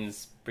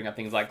questions bring up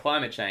things like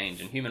climate change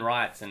and human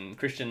rights and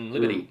Christian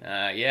liberty.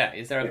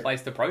 Is there a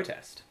place to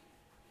protest?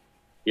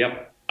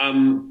 Yep.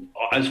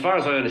 As far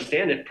as I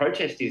understand it,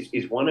 protest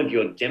is one of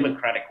your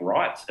democratic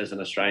rights as an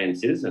Australian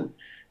citizen,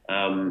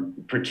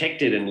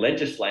 protected and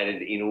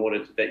legislated in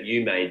order that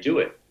you may do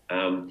it.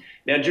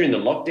 Now, during the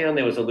lockdown,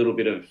 there was a little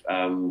bit of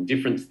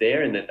difference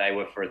there in that they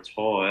were for a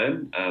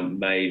time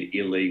made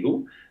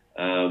illegal.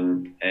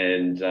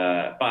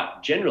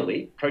 But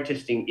generally,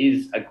 protesting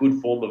is a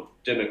good form of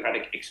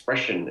democratic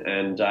expression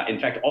and, in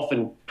fact,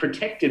 often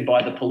protected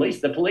by the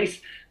police. The police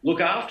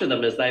look after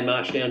them as they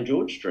march down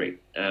George Street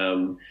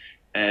and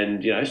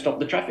stop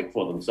the traffic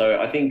for them.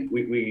 So I think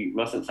we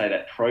mustn't say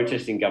that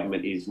protesting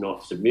government is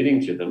not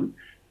submitting to them.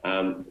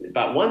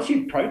 But once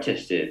you've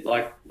protested,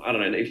 like, I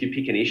don't know, if you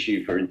pick an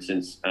issue, for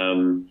instance,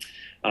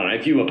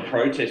 if you were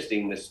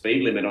protesting the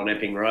speed limit on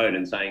Epping Road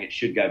and saying it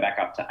should go back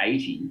up to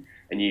 80,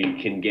 and you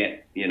can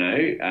get,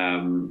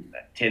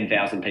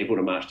 10,000 people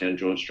to march down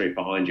George Street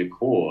behind your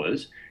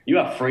cause, you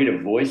are free to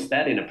voice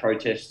that in a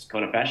protest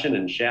kind of fashion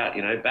and shout,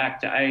 back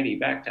to 80,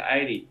 back to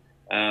 80.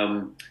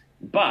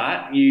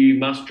 But you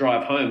must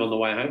drive home on the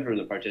way home from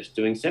the protest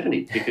doing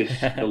 70 because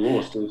the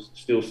law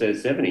still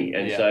says 70.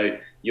 And so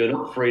you're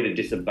not free to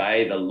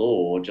disobey the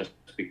law just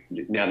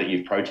now that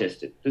you've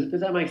protested.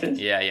 Does that make sense?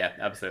 Yeah,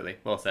 absolutely.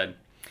 Well said.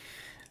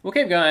 We'll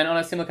keep going on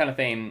a similar kind of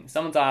theme.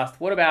 Someone's asked,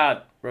 what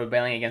about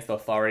rebelling against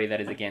authority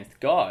that is against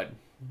God?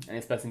 And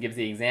this person gives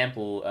the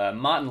example,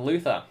 Martin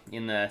Luther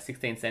in the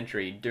 16th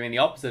century doing the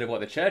opposite of what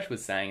the church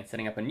was saying and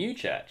setting up a new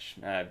church.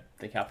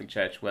 The Catholic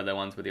Church were the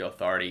ones with the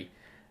authority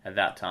at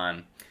that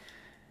time.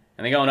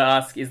 And they go on to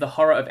ask, is the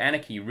horror of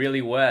anarchy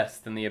really worse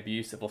than the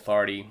abuse of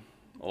authority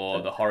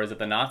or the horrors of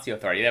the Nazi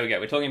authority? There we go.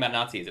 We're talking about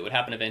Nazis. It would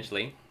happen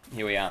eventually.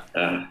 Here we are.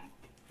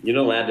 You're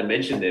not allowed to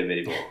mention them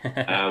anymore.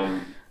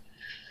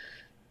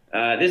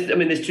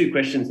 There's two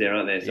questions there,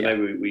 aren't there? So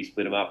maybe we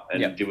split them up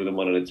and deal with them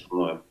one at a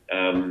time.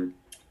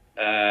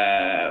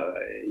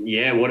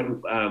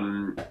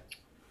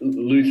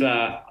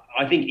 Luther,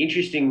 I think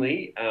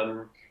interestingly,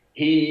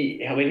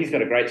 he's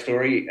got a great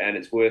story and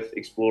it's worth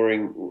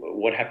exploring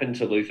what happened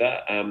to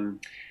Luther.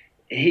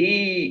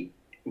 He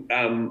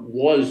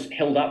was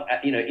held up,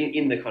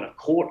 in the kind of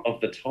court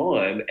of the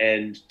time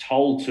and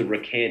told to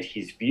recant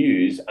his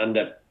views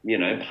under,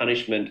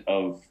 punishment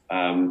of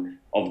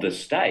the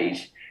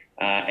state.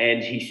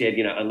 And he said,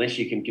 unless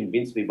you can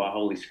convince me by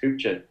Holy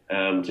Scripture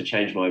to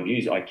change my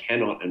views, I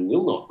cannot and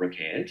will not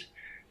recant.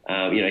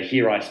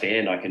 Here I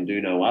stand, I can do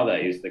no other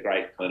is the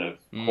great kind of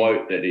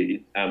quote that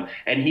it,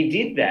 and he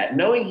did that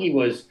knowing he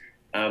was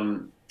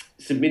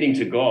submitting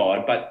to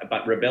God,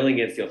 but rebelling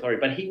against the authority.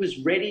 But he was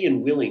ready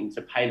and willing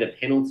to pay the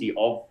penalty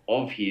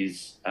of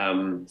his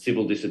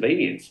civil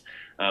disobedience.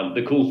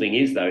 The cool thing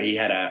is, though, he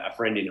had a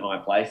friend in high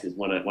places,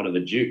 one of the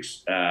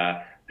dukes,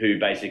 who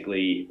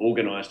basically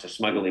organised to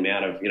smuggle him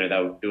out of, they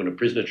were doing a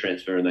prisoner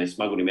transfer and they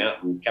smuggled him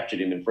out and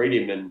captured him and freed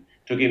him and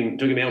took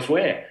him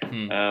elsewhere.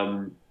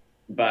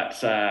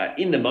 But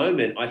in the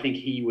moment, I think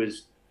he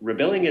was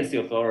rebelling against the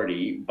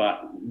authority,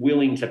 but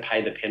willing to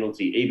pay the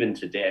penalty, even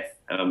to death,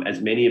 as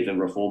many of the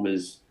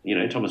reformers,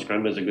 Thomas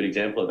Cranmer is a good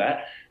example of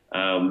that,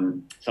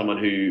 someone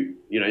who,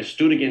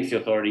 stood against the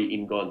authority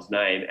in God's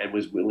name and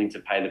was willing to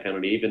pay the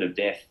penalty even of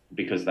death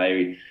because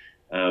they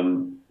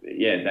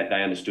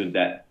understood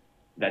that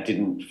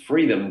didn't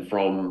free them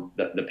from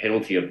the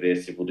penalty of their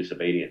civil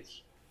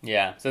disobedience.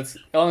 Yeah, so it's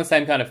along the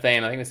same kind of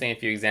theme. I think we're seeing a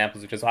few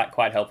examples, which is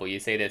quite helpful. You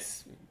see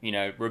this,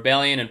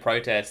 rebellion and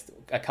protest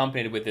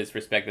accompanied with this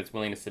respect that's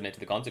willing to submit to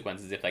the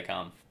consequences if they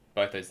come.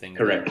 Both those things.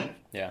 Correct.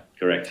 Yeah.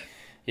 Correct.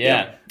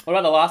 Yeah. What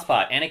about the last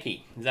part?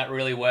 Anarchy. Is that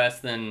really worse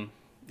than...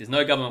 Is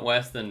no government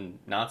worse than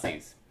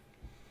Nazis?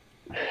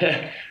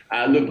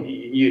 Look,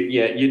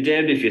 you're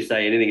damned if you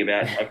say anything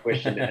about a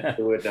question that has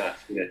the word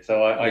Nazi in it.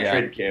 So I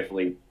tread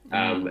carefully.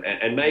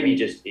 And maybe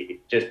just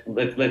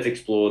let's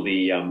explore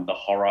the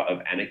horror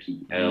of anarchy.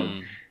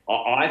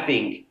 I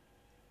think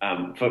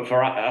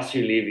for us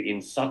who live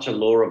in such a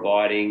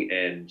law-abiding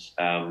and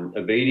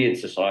obedient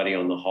society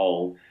on the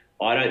whole,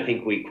 I don't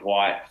think we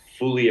quite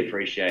fully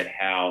appreciate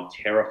how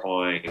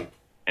terrifying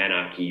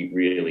anarchy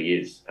really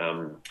is.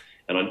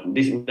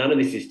 None of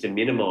this is to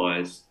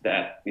minimise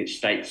that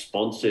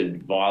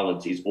state-sponsored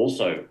violence is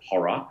also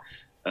horror,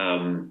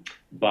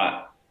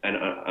 but. And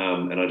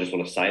I just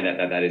want to say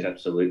that is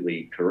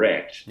absolutely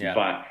correct. Yeah.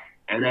 But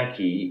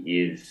anarchy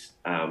is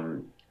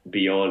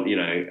beyond,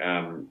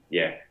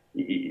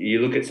 you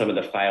look at some of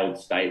the failed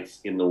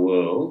states in the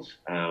world,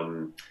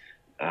 and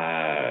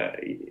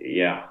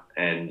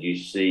you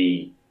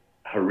see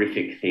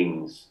horrific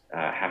things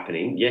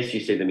happening. Yes,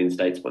 you see them in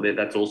states, but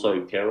that's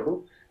also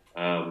terrible.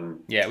 We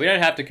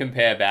don't have to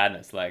compare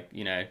badness. Correct.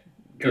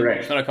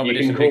 It's not a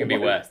competition who can be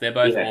worse. They're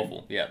both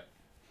awful. Yeah.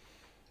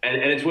 And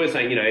it's worth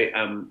saying,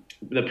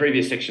 the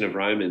previous section of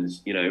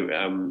Romans,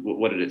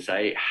 what did it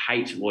say?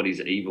 Hate what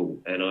is evil.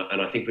 And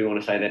I think we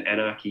want to say that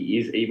anarchy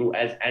is evil,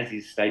 as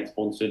is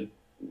state-sponsored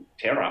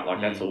terror.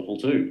 That's awful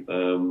too. I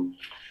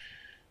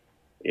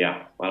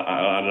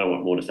don't know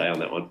what more to say on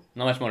that one.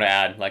 Not much more to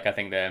add. I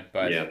think they're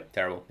both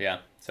terrible. Yeah.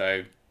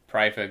 So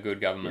pray for good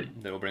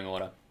government that will bring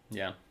order.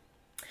 Yeah.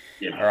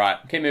 Yeah. All right.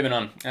 Keep moving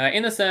on.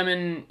 In the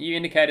sermon, you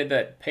indicated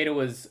that Peter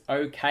was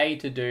okay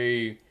to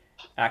do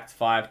Acts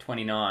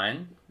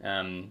 5:29.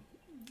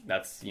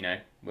 That's,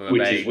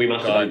 which is we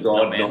must obey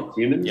God, not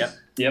humans.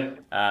 Yep.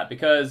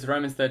 Because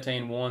Romans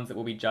 13 warns that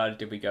we'll be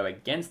judged if we go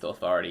against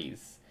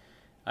authorities.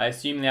 I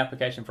assume the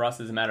application for us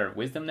is a matter of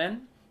wisdom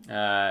then.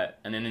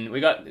 And then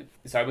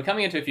we're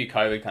coming into a few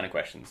COVID kind of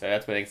questions, so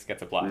that's where this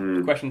gets applied.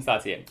 The question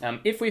starts here.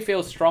 If we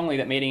feel strongly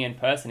that meeting in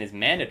person is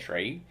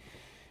mandatory,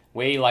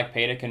 we, like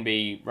Peter, can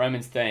be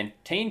Romans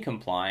 13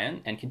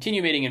 compliant and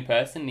continue meeting in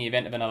person in the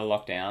event of another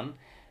lockdown,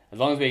 as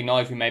long as we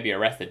acknowledge we may be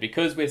arrested,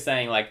 because we're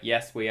saying,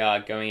 yes, we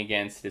are going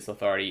against this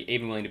authority,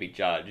 even willing to be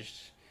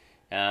judged.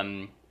 It's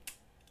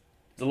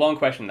a long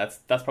question. That's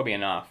probably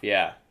enough,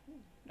 yeah.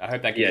 I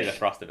hope that gives you the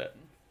thrust of it.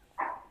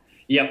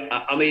 Yep.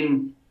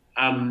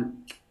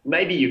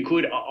 Maybe you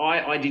could.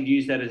 I did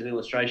use that as an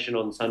illustration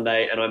on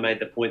Sunday, and I made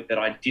the point that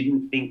I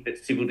didn't think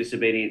that civil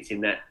disobedience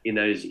in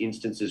those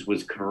instances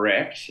was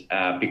correct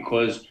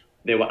because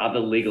there were other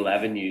legal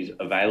avenues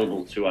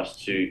available to us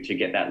to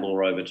get that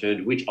law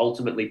overturned, which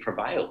ultimately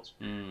prevailed.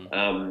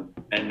 And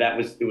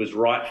it was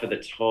right for the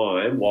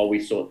time while we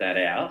sort that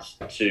out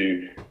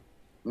to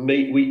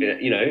meet. We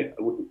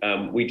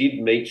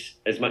did meet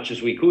as much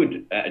as we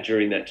could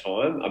during that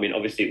time. I mean,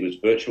 obviously it was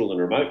virtual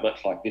and remote,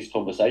 much like this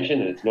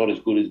conversation, and it's not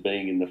as good as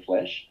being in the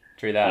flesh.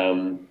 True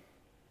that.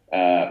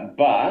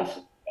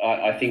 But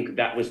I think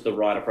that was the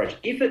right approach.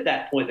 If at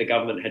that point the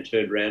government had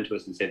turned around to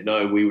us and said,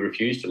 no, we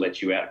refuse to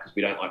let you out because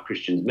we don't like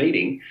Christians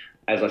meeting,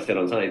 as I said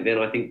on Sunday, then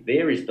I think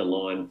there is the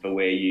line for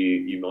where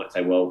you might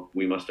say, well,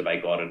 we must obey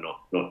God and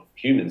not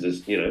humans,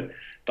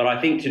 But I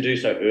think to do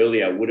so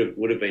earlier would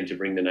have been to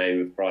bring the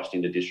name of Christ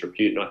into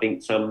disrepute. And I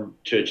think some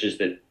churches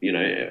that,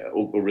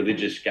 or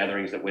religious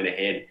gatherings that went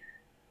ahead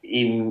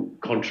in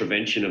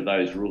contravention of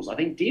those rules, I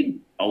think did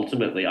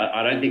ultimately.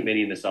 I don't think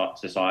many in the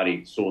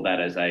society saw that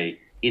as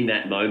in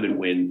that moment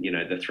when,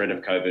 the threat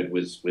of COVID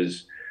was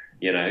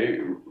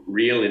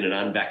real in an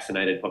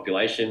unvaccinated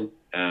population.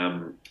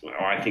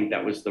 I think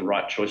that was the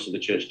right choice of the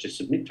church to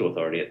submit to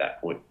authority at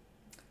that point.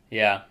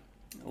 Yeah.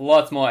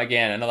 Lots more.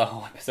 Again, another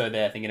whole episode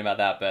there thinking about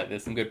that, but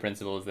there's some good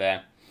principles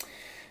there.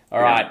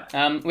 All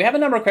right. We have a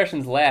number of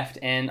questions left,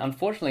 and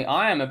unfortunately,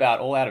 I am about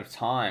all out of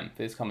time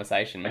for this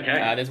conversation.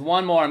 Okay. There's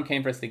one more I'm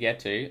keen for us to get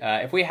to.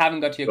 If we haven't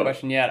got to your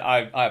question yet,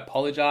 I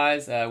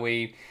apologize.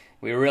 We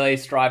really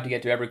strive to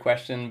get to every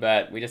question,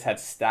 but we just had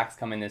stacks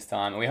come in this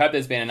time. And we hope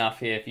there's been enough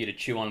here for you to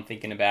chew on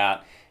thinking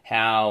about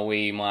how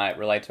we might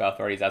relate to our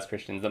authorities as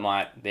Christians that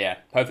might,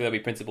 hopefully there'll be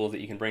principles that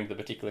you can bring to the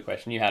particular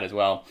question you had as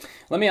well.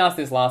 Let me ask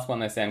this last one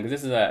though, Sam, because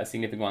this is a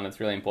significant one that's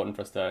really important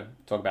for us to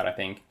talk about, I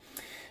think.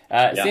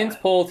 Since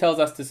Paul tells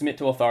us to submit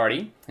to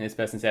authority, and this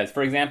person says,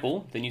 for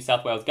example, the New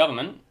South Wales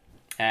government,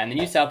 and the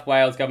New South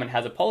Wales government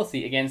has a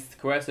policy against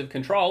coercive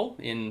control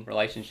in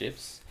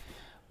relationships,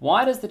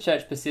 why does the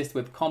church persist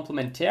with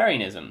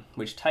complementarianism,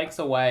 which takes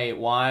away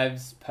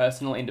wives'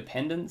 personal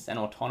independence and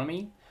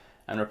autonomy,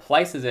 and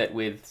replaces it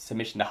with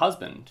submission to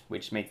husband,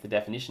 which meets the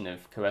definition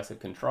of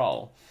coercive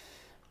control?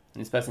 And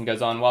this person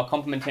goes on, while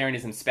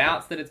complementarianism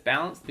spouts that it's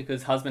balanced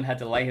because husband had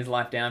to lay his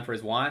life down for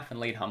his wife and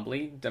lead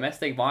humbly,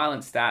 domestic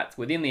violence stats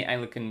within the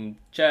Anglican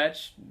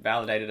Church,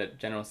 validated at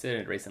General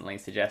Synod recently,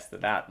 suggest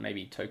that may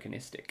be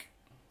tokenistic.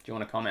 Do you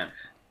want to comment?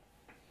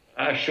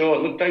 Sure.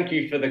 Look, thank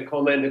you for the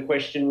comment, the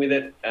question with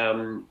it.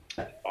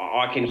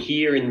 I can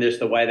hear in this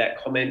the way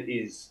that comment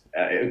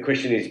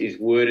question is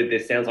worded. There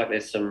sounds like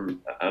there's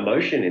some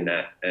emotion in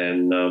that,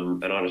 and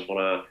I just want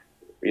to,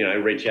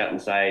 reach out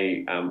and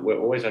say we're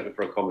always open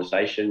for a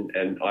conversation,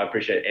 and I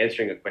appreciate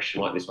answering a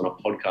question like this on a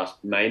podcast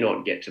may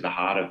not get to the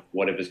heart of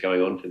whatever's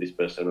going on for this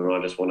person, and I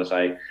just want to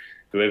say,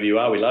 whoever you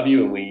are, we love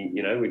you, and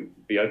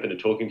we'd be open to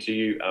talking to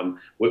you.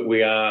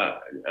 We are,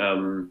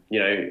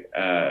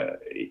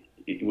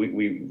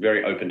 we're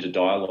very open to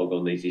dialogue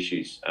on these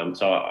issues.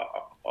 So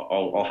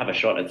I'll have a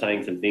shot at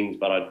saying some things,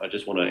 but I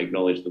just want to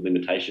acknowledge the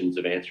limitations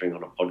of answering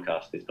on a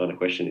podcast this kind of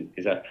question.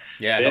 Is that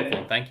fair?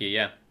 Helpful. Thank you.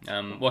 Yeah.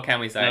 What can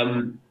we say?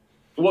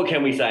 What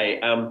can we say?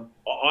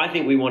 I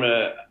think we want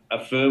to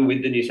affirm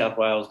with the New South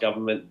Wales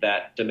government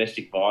that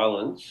domestic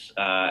violence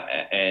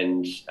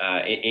and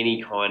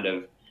any kind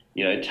of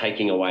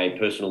taking away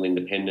personal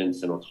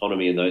independence and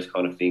autonomy and those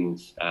kind of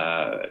things,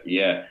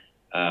 we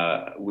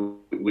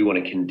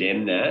want to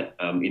condemn that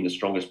in the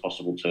strongest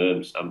possible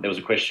terms. There was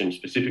a question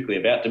specifically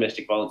about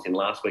domestic violence in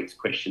last week's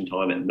question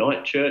time at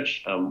Night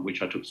Church,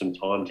 which I took some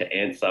time to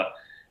answer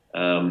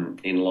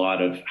in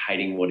light of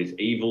hating what is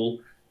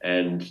evil.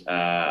 And,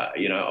 I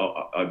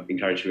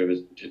encourage whoever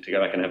to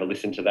go back and have a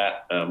listen to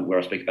that, where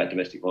I speak about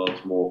domestic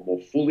violence more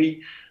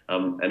fully.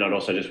 And I'd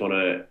also just want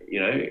to,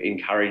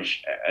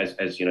 encourage,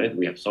 as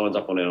we have signs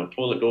up on our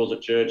toilet doors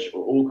at church,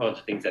 or all kinds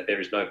of things, that there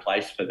is no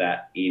place for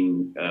that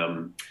in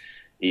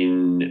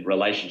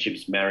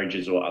relationships,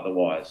 marriages, or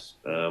otherwise.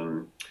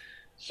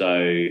 So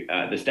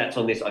the stats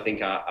on this, I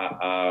think,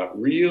 are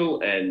real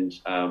and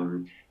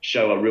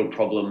show a real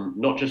problem,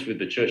 not just with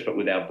the church, but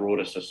with our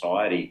broader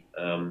society.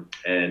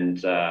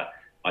 And I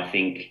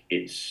think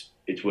it's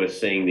worth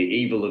seeing the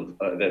evil of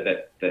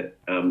that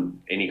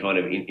any kind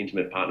of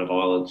intimate partner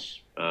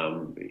violence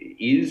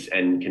is,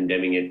 and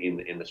condemning it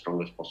in the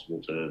strongest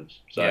possible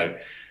terms. So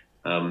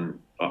I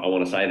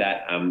want to say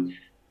that,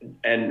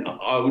 and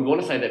I would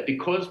want to say that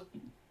because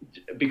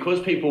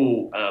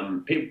people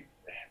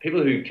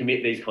who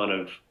commit these kind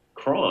of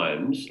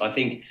crimes, I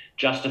think,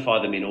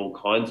 justify them in all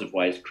kinds of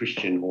ways,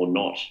 Christian or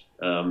not,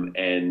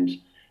 and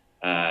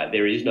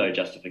there is no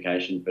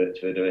justification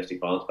for domestic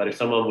violence. But if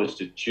someone was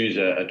to choose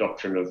a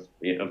doctrine of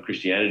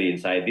Christianity and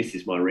say, this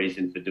is my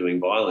reason for doing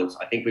violence,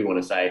 I think we want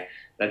to say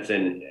that's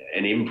an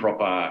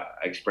improper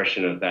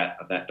expression of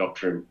that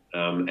doctrine.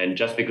 And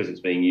just because it's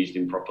being used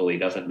improperly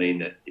doesn't mean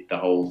that the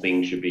whole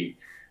thing should be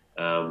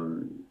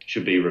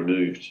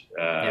removed,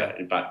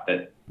 but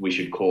that we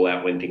should call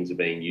out when things are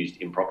being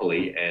used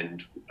improperly,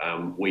 and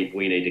we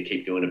need to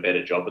keep doing a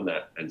better job in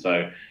that. And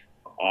so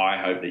I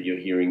hope that you're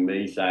hearing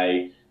me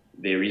say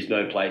there is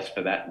no place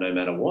for that no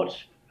matter what.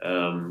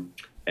 And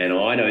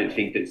I don't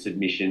think that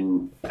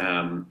submission,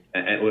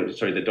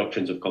 the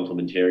doctrines of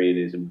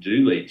complementarianism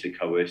do lead to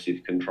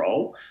coercive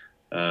control,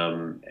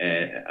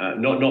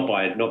 and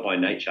not by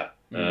nature.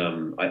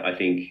 I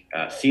think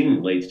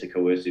sin leads to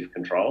coercive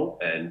control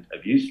and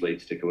abuse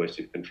leads to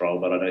coercive control,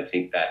 but I don't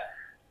think that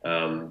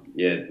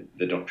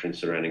the doctrines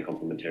surrounding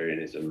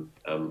complementarianism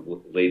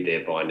lead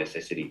there by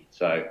necessity.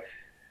 So,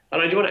 I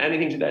don't know, do you want to add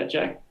anything to that,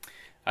 Jack?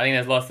 I think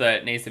there's lots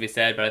that needs to be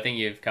said, but I think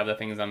you've covered the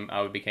things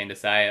I would be keen to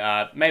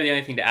say. Maybe the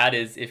only thing to add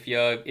is if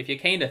you're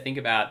keen to think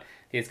about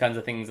these kinds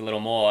of things a little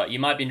more, you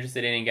might be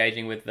interested in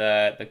engaging with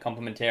the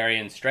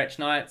complementarian stretch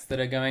nights that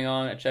are going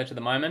on at church at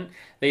the moment.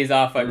 These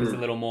are focused a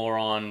little more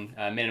on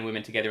men and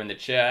women together in the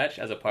church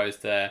as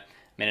opposed to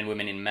men and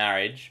women in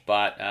marriage,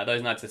 but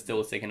those nights are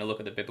still seeking to look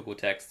at the biblical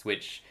texts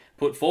which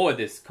put forward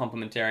this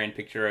complementarian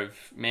picture of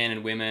men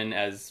and women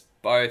as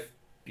both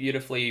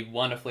beautifully,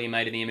 wonderfully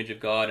made in the image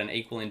of God and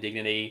equal in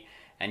dignity,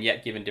 and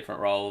yet given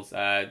different roles.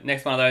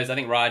 Next one of those, I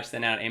think Raj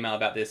sent out an email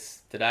about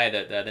this today,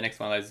 that the next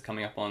one of those is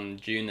coming up on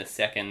June the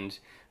 2nd. So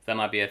that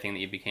might be a thing that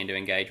you'd be keen to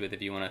engage with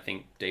if you want to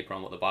think deeper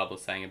on what the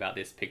Bible's saying about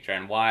this picture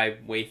and why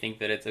we think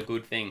that it's a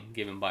good thing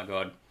given by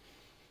God.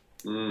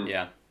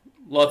 Yeah.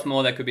 Lots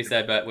more that could be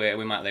said, but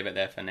we might leave it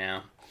there for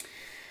now.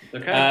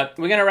 Okay.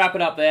 We're going to wrap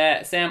it up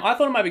there. Sam, I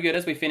thought it might be good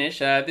as we finish.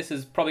 This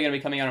is probably going to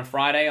be coming out on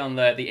Friday on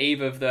the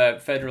eve of the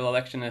federal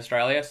election in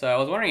Australia. So I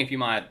was wondering if you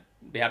might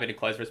be happy to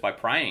close for us by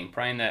praying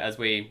that as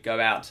we go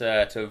out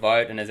to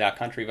vote and as our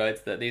country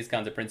votes, that these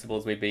kinds of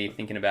principles we'd be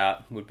thinking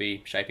about would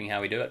be shaping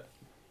how we do it.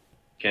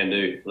 Can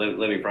do. Let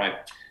me pray.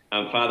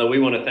 Father, we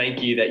want to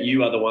thank you that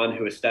you are the one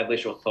who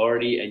established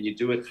authority, and you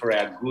do it for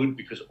our good,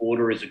 because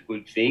order is a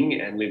good thing,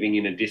 and living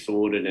in a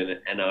disordered and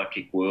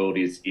anarchic world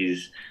is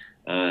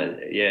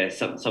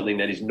something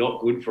that is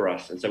not good for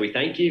us. And so we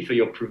thank you for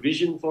your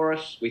provision for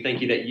us. We thank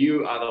you that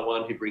you are the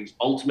one who brings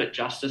ultimate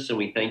justice, and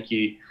we thank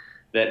you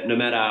that no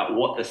matter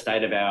what the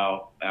state of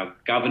our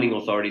governing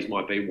authorities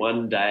might be,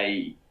 one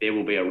day there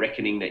will be a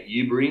reckoning that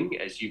you bring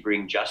as you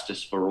bring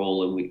justice for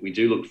all. And we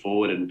do look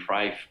forward and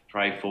pray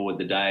forward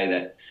the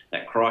day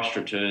that Christ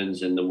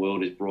returns and the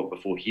world is brought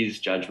before his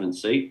judgment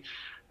seat.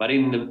 But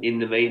in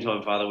the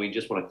meantime, Father, we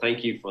just want to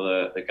thank you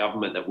for the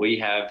government that we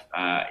have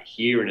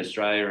here in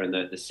Australia,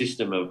 and the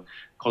system of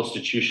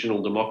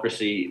constitutional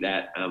democracy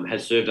that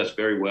has served us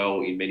very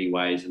well in many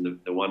ways, and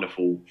the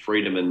wonderful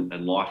freedom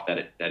and life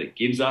that it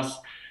gives us.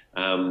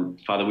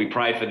 Father, we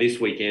pray for this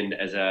weekend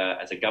as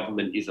a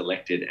government is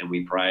elected, and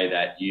we pray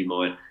that you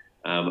might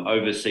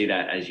oversee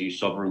that as you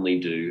sovereignly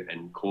do,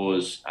 and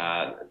cause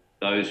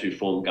those who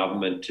form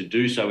government to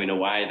do so in a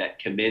way that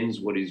commends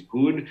what is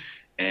good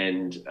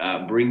and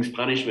brings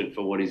punishment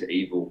for what is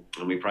evil.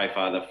 And we pray,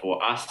 Father,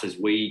 for us as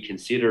we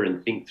consider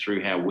and think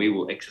through how we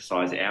will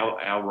exercise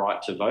our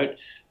right to vote.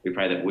 We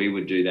pray that we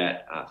would do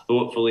that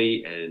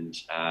thoughtfully and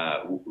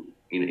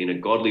in a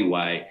godly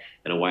way,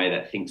 and a way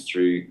that thinks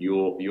through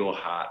your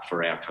heart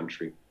for our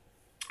country.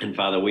 And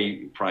Father,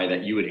 we pray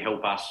that you would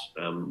help us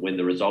when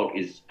the result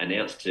is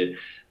announced to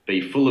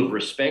be full of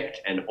respect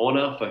and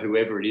honour for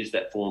whoever it is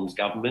that forms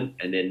government,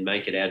 and then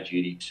make it our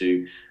duty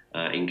to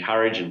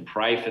encourage and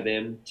pray for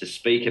them, to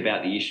speak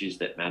about the issues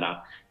that matter.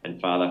 And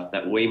Father,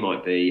 that we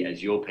might be,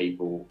 as your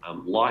people,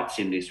 lights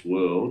in this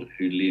world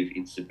who live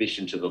in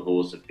submission to the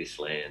laws of this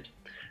land.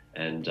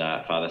 And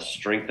Father,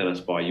 strengthen us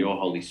by your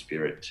Holy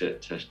Spirit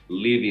to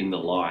live in the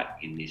light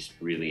in this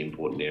really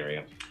important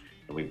area.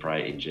 And we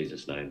pray in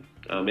Jesus' name.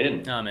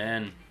 Amen.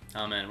 Amen.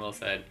 Amen. Well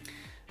said.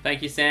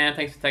 Thank you, Sam.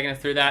 Thanks for taking us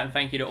through that. And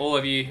thank you to all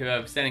of you who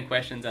have sent in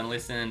questions and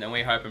listened. And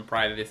we hope and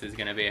pray that this is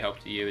going to be a help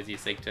to you as you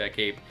seek to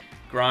keep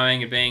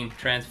growing and being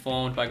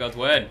transformed by God's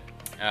word.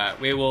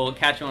 We will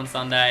catch you on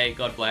Sunday.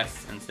 God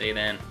bless, and see you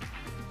then.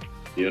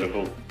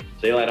 Beautiful.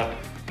 See you later.